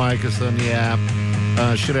 open mic us on the app.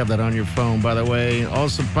 Should have that on your phone, by the way.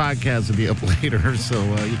 Also, podcasts will be up later, so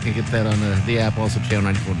you can get that on the app, also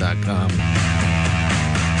channel94.com.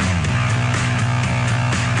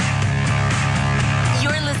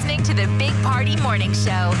 You're listening to the Big Party Morning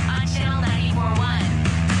Show on Channel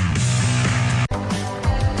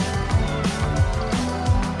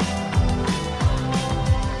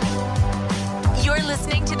 94.1. You're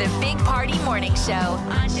listening to the Big Party Morning Show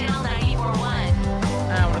on Channel 94.1.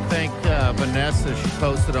 I want to thank Vanessa. She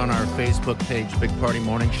posted on our Facebook page, Big Party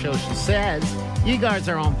Morning Show. She says, you guys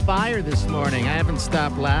are on fire this morning. I haven't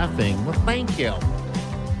stopped laughing. Well, thank you.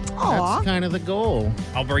 Aww. That's kind of the goal.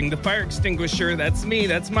 I'll bring the fire extinguisher. That's me.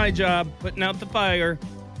 That's my job. Putting out the fire.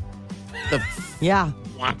 Yeah.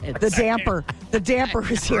 The damper. The damper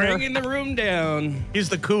is here. Bringing the room down. He's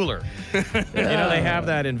the cooler. They have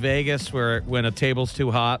that in Vegas where when a table's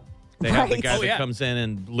too hot, they have the guy that comes in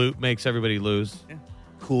and makes everybody lose. Yeah.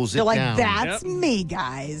 Cools it They're like, down. that's me,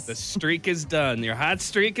 guys. The streak is done. Your hot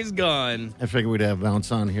streak is gone. I figured we'd have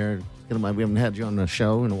Bounce on here. We haven't had you on the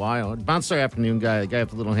show in a while. Bounce our afternoon guy, the guy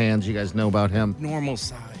with the little hands. You guys know about him. Normal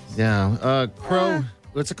size. Yeah. Crow.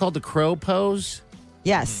 What's it called? The crow pose?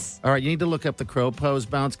 Yes. All right, you need to look up the crow pose,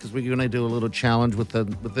 Bounce, because we're going to do a little challenge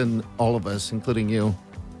within all of us, including you.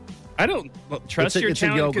 I don't trust your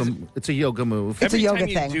challenge. It's a yoga move. It's a yoga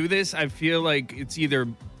thing. Every time you do this, I feel like it's either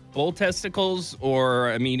bull testicles or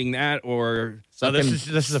I'm eating that or... So this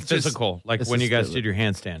is a physical, like when you guys did your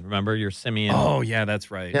handstand. Remember, your simian. Oh, yeah, that's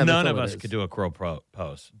right. Yeah, None of us could do a crow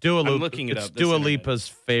pose. I'm looking it up. Dua Lipa's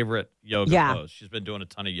favorite yoga pose. She's been doing a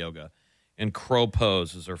ton of yoga. And crow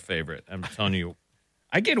pose is her favorite. I'm telling you,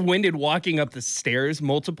 I get winded walking up the stairs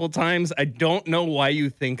multiple times. I don't know why you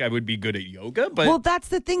think I would be good at yoga, but Well, that's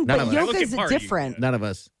the thing. None But of us. yoga Look is at Party. different. None of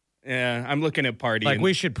us. yeah, I'm looking at party. Like and-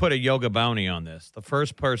 we should put a yoga bounty on this. The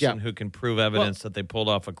first person Yeah. who can prove evidence that they pulled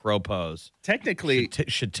off a crow pose technically,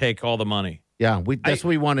 should take all the money. Yeah, that's what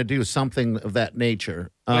we want to do, something of that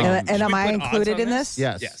nature. And should am we I put odds included on in this?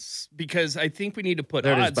 Yes. yes, because I think we need to put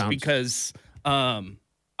There it is, odds Bounce. because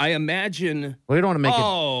I imagine. We don't want to make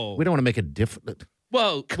Oh. it. We don't want to make it different,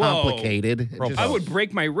 Whoa, complicated. Whoa. Just- I would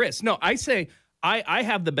break my wrist. No, I say I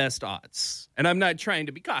have the best odds, and I'm not trying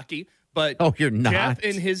to be cocky, but Oh, you're not. Jeff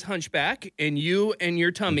and his hunchback, and you and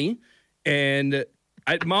your tummy, and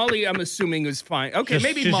Molly. I'm assuming is fine. Okay,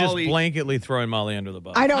 maybe She's Molly. just blanketly throwing Molly under the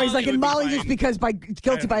bus. I know. He's Molly like, would and be Molly fine. just because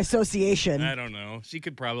guilty by association. I don't know. She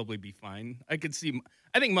could probably be fine. I could see.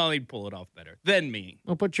 I think Molly'd pull it off better than me.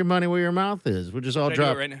 Well, put your money where your mouth is. We'll just all Should I do it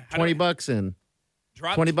drop right now? How $20 do I- bucks in.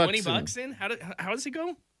 Drop 20 bucks 20 in. bucks in. How does it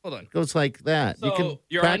go? Hold on. Goes like that. So you can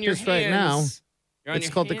you're on your practice right now. hands. You're on It's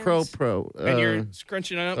your called the Crow hands, Pro. and you're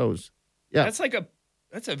scrunching it up. Pose. Yeah.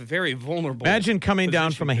 That's a very vulnerable. Imagine coming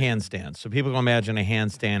down from a position. handstand. So people can imagine a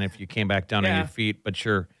handstand if you came back down on Yeah. your feet, but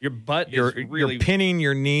you're butt you're, is really. you're pinning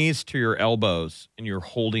your knees to your elbows and you're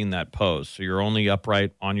holding that pose. So you're only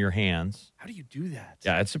upright on your hands. How do you do that?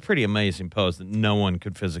 Yeah, it's a pretty amazing pose that no one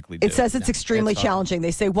could physically do. It says it's extremely It's hard. challenging.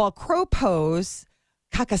 They say, while crow pose,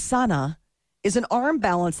 kakasana, is an arm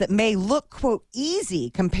balance that may look, quote, easy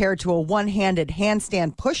compared to a one-handed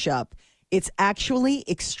handstand push-up, it's actually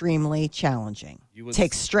extremely challenging.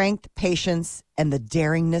 Takes strength, patience, and the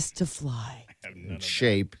daringness to fly.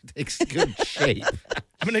 Shape. Takes good shape.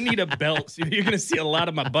 I'm gonna need a belt. So you're gonna see a lot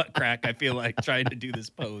of my butt crack. I feel like trying to do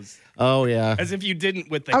this pose, Oh, yeah. as if you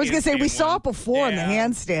didn't with the. I was going to say, we handstand saw one. it before in the Yeah.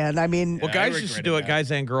 handstand. I mean, Well, Yeah, I guys used to regretted do it. that.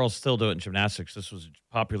 Guys and girls still do it in gymnastics. This was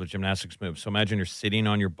a popular gymnastics move. So imagine you're sitting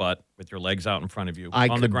on your butt with your legs out in front of you I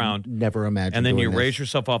on could the ground. never imagine And then you doing raise this.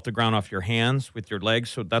 yourself off the ground off your hands with your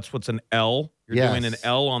legs. So that's what's an L. You're Yes. doing an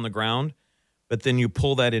L on the ground, but then you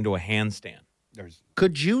pull that into a handstand.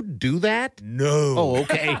 Could you do that? No. Oh,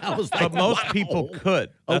 okay. I was like, But most wow. people could.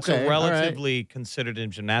 That's Okay, a all right. relatively considered in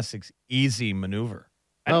gymnastics easy maneuver.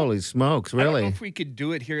 Holy smokes, I don't know really? if we could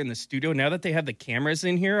do it here in the studio. Now that they have the cameras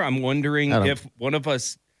in here, I'm wondering I don't- if one of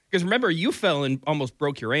us. Because remember, you fell and almost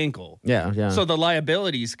broke your ankle. Yeah, yeah. So the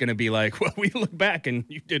liability is going to be like, well, we look back and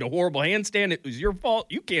you did a horrible handstand. It was your fault.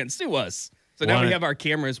 You can't sue us. So now Why we don't- have our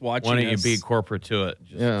cameras watching Why don't you us. beat corporate to it?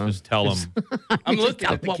 Just, Yeah. just tell them. I'm looking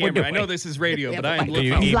at the what we're camera. I know doing. this is radio, Yeah, but but I am like-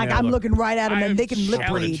 looking. he's like, I'm email looking right at him, I'm and they can lip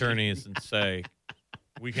shouting. read. attorneys and say,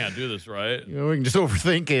 we can't do this, right? You know, we can just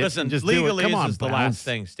overthink it. Listen, and just do it. legally Come on, is the Bounce. last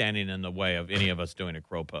thing standing in the way of any of us doing a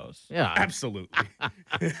crow pose. Yeah. Absolutely.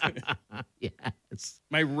 Yes.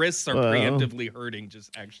 My wrists are Well. preemptively hurting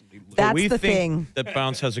just actually looking. That's we the think thing. that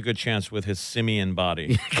Bounce has a good chance with his simian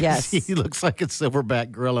body. Yes. He looks like a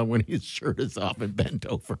silverback gorilla when his shirt is off and bent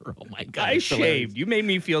over. Oh, my God. I it's hilarious. shaved. You made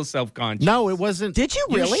me feel self-conscious. No, it wasn't. Did you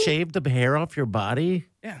really? You shaved the hair off your body?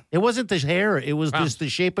 Yeah. It wasn't the hair. It was just the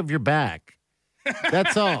shape of your back.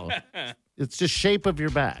 That's all. It's just shape of your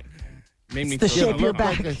back. Made me the feel shape of your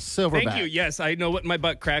self-conscious. back. Like a silverback. Thank you. Yes, I know what my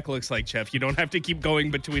butt crack looks like, Jeff. You don't have to keep going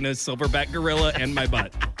between a silverback gorilla and my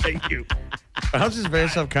butt. Thank you. Bounce is very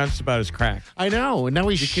self-conscious about his crack. I know. And now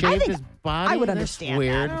he shaved think his body. I would That's understand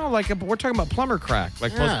weird. No, like we're talking about plumber crack.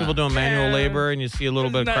 Like most Yeah. people doing manual Yeah. labor, and you see a little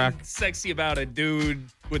bit There's of nothing crack. sexy about a dude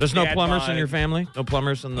with There's no dad plumbers in bod. your family. No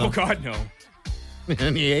plumbers in the. Oh God, no.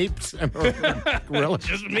 And the apes. Gorilla.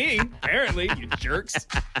 Just me, apparently. You jerks.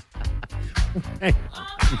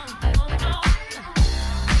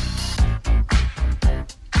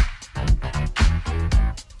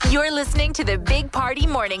 You're listening to the Big Party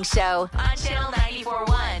Morning Show on Channel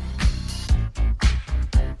 94.1.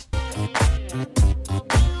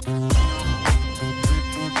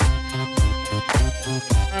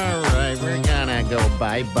 All right, we're gonna go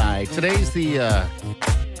bye-bye. Today's the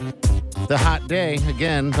hot day.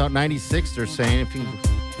 Again, about 96, they're saying. A few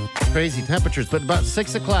crazy temperatures. But about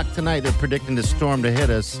 6 o'clock tonight, they're predicting the storm to hit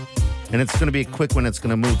us. And it's going to be a quick one. It's going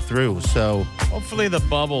to move through. So, Hopefully the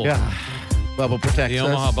bubble. yeah, bubble protects The us.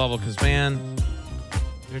 Omaha bubble, because man,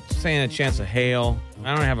 they're saying a chance of hail.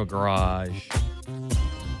 I don't have a garage.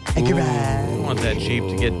 I don't want that Jeep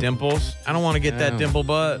to get dimples. I don't want to get that Yeah. dimple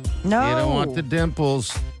butt. No. You don't want the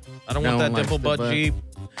dimples. I don't want No that one likes dimple the butt butt. Jeep.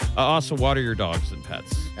 Also, water your dogs and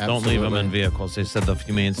pets. Don't leave them in Absolutely. vehicles. They said the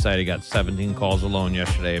Humane Society got 17 calls alone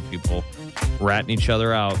yesterday of people ratting each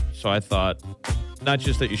other out. So I thought, not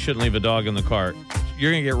just that you shouldn't leave a dog in the cart.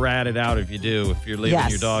 You're gonna get ratted out if you do. If you're leaving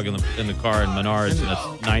Yes. your dog in the car in Menards and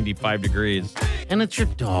it's 95 degrees. And it's your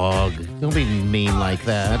dog. Don't be mean like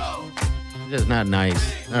that. just not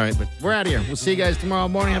nice. All right, but we're out of here. We'll see you guys tomorrow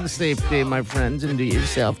morning. Have a safe day, my friends, and do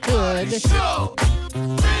yourself good. Show.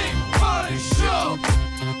 Big Party Show.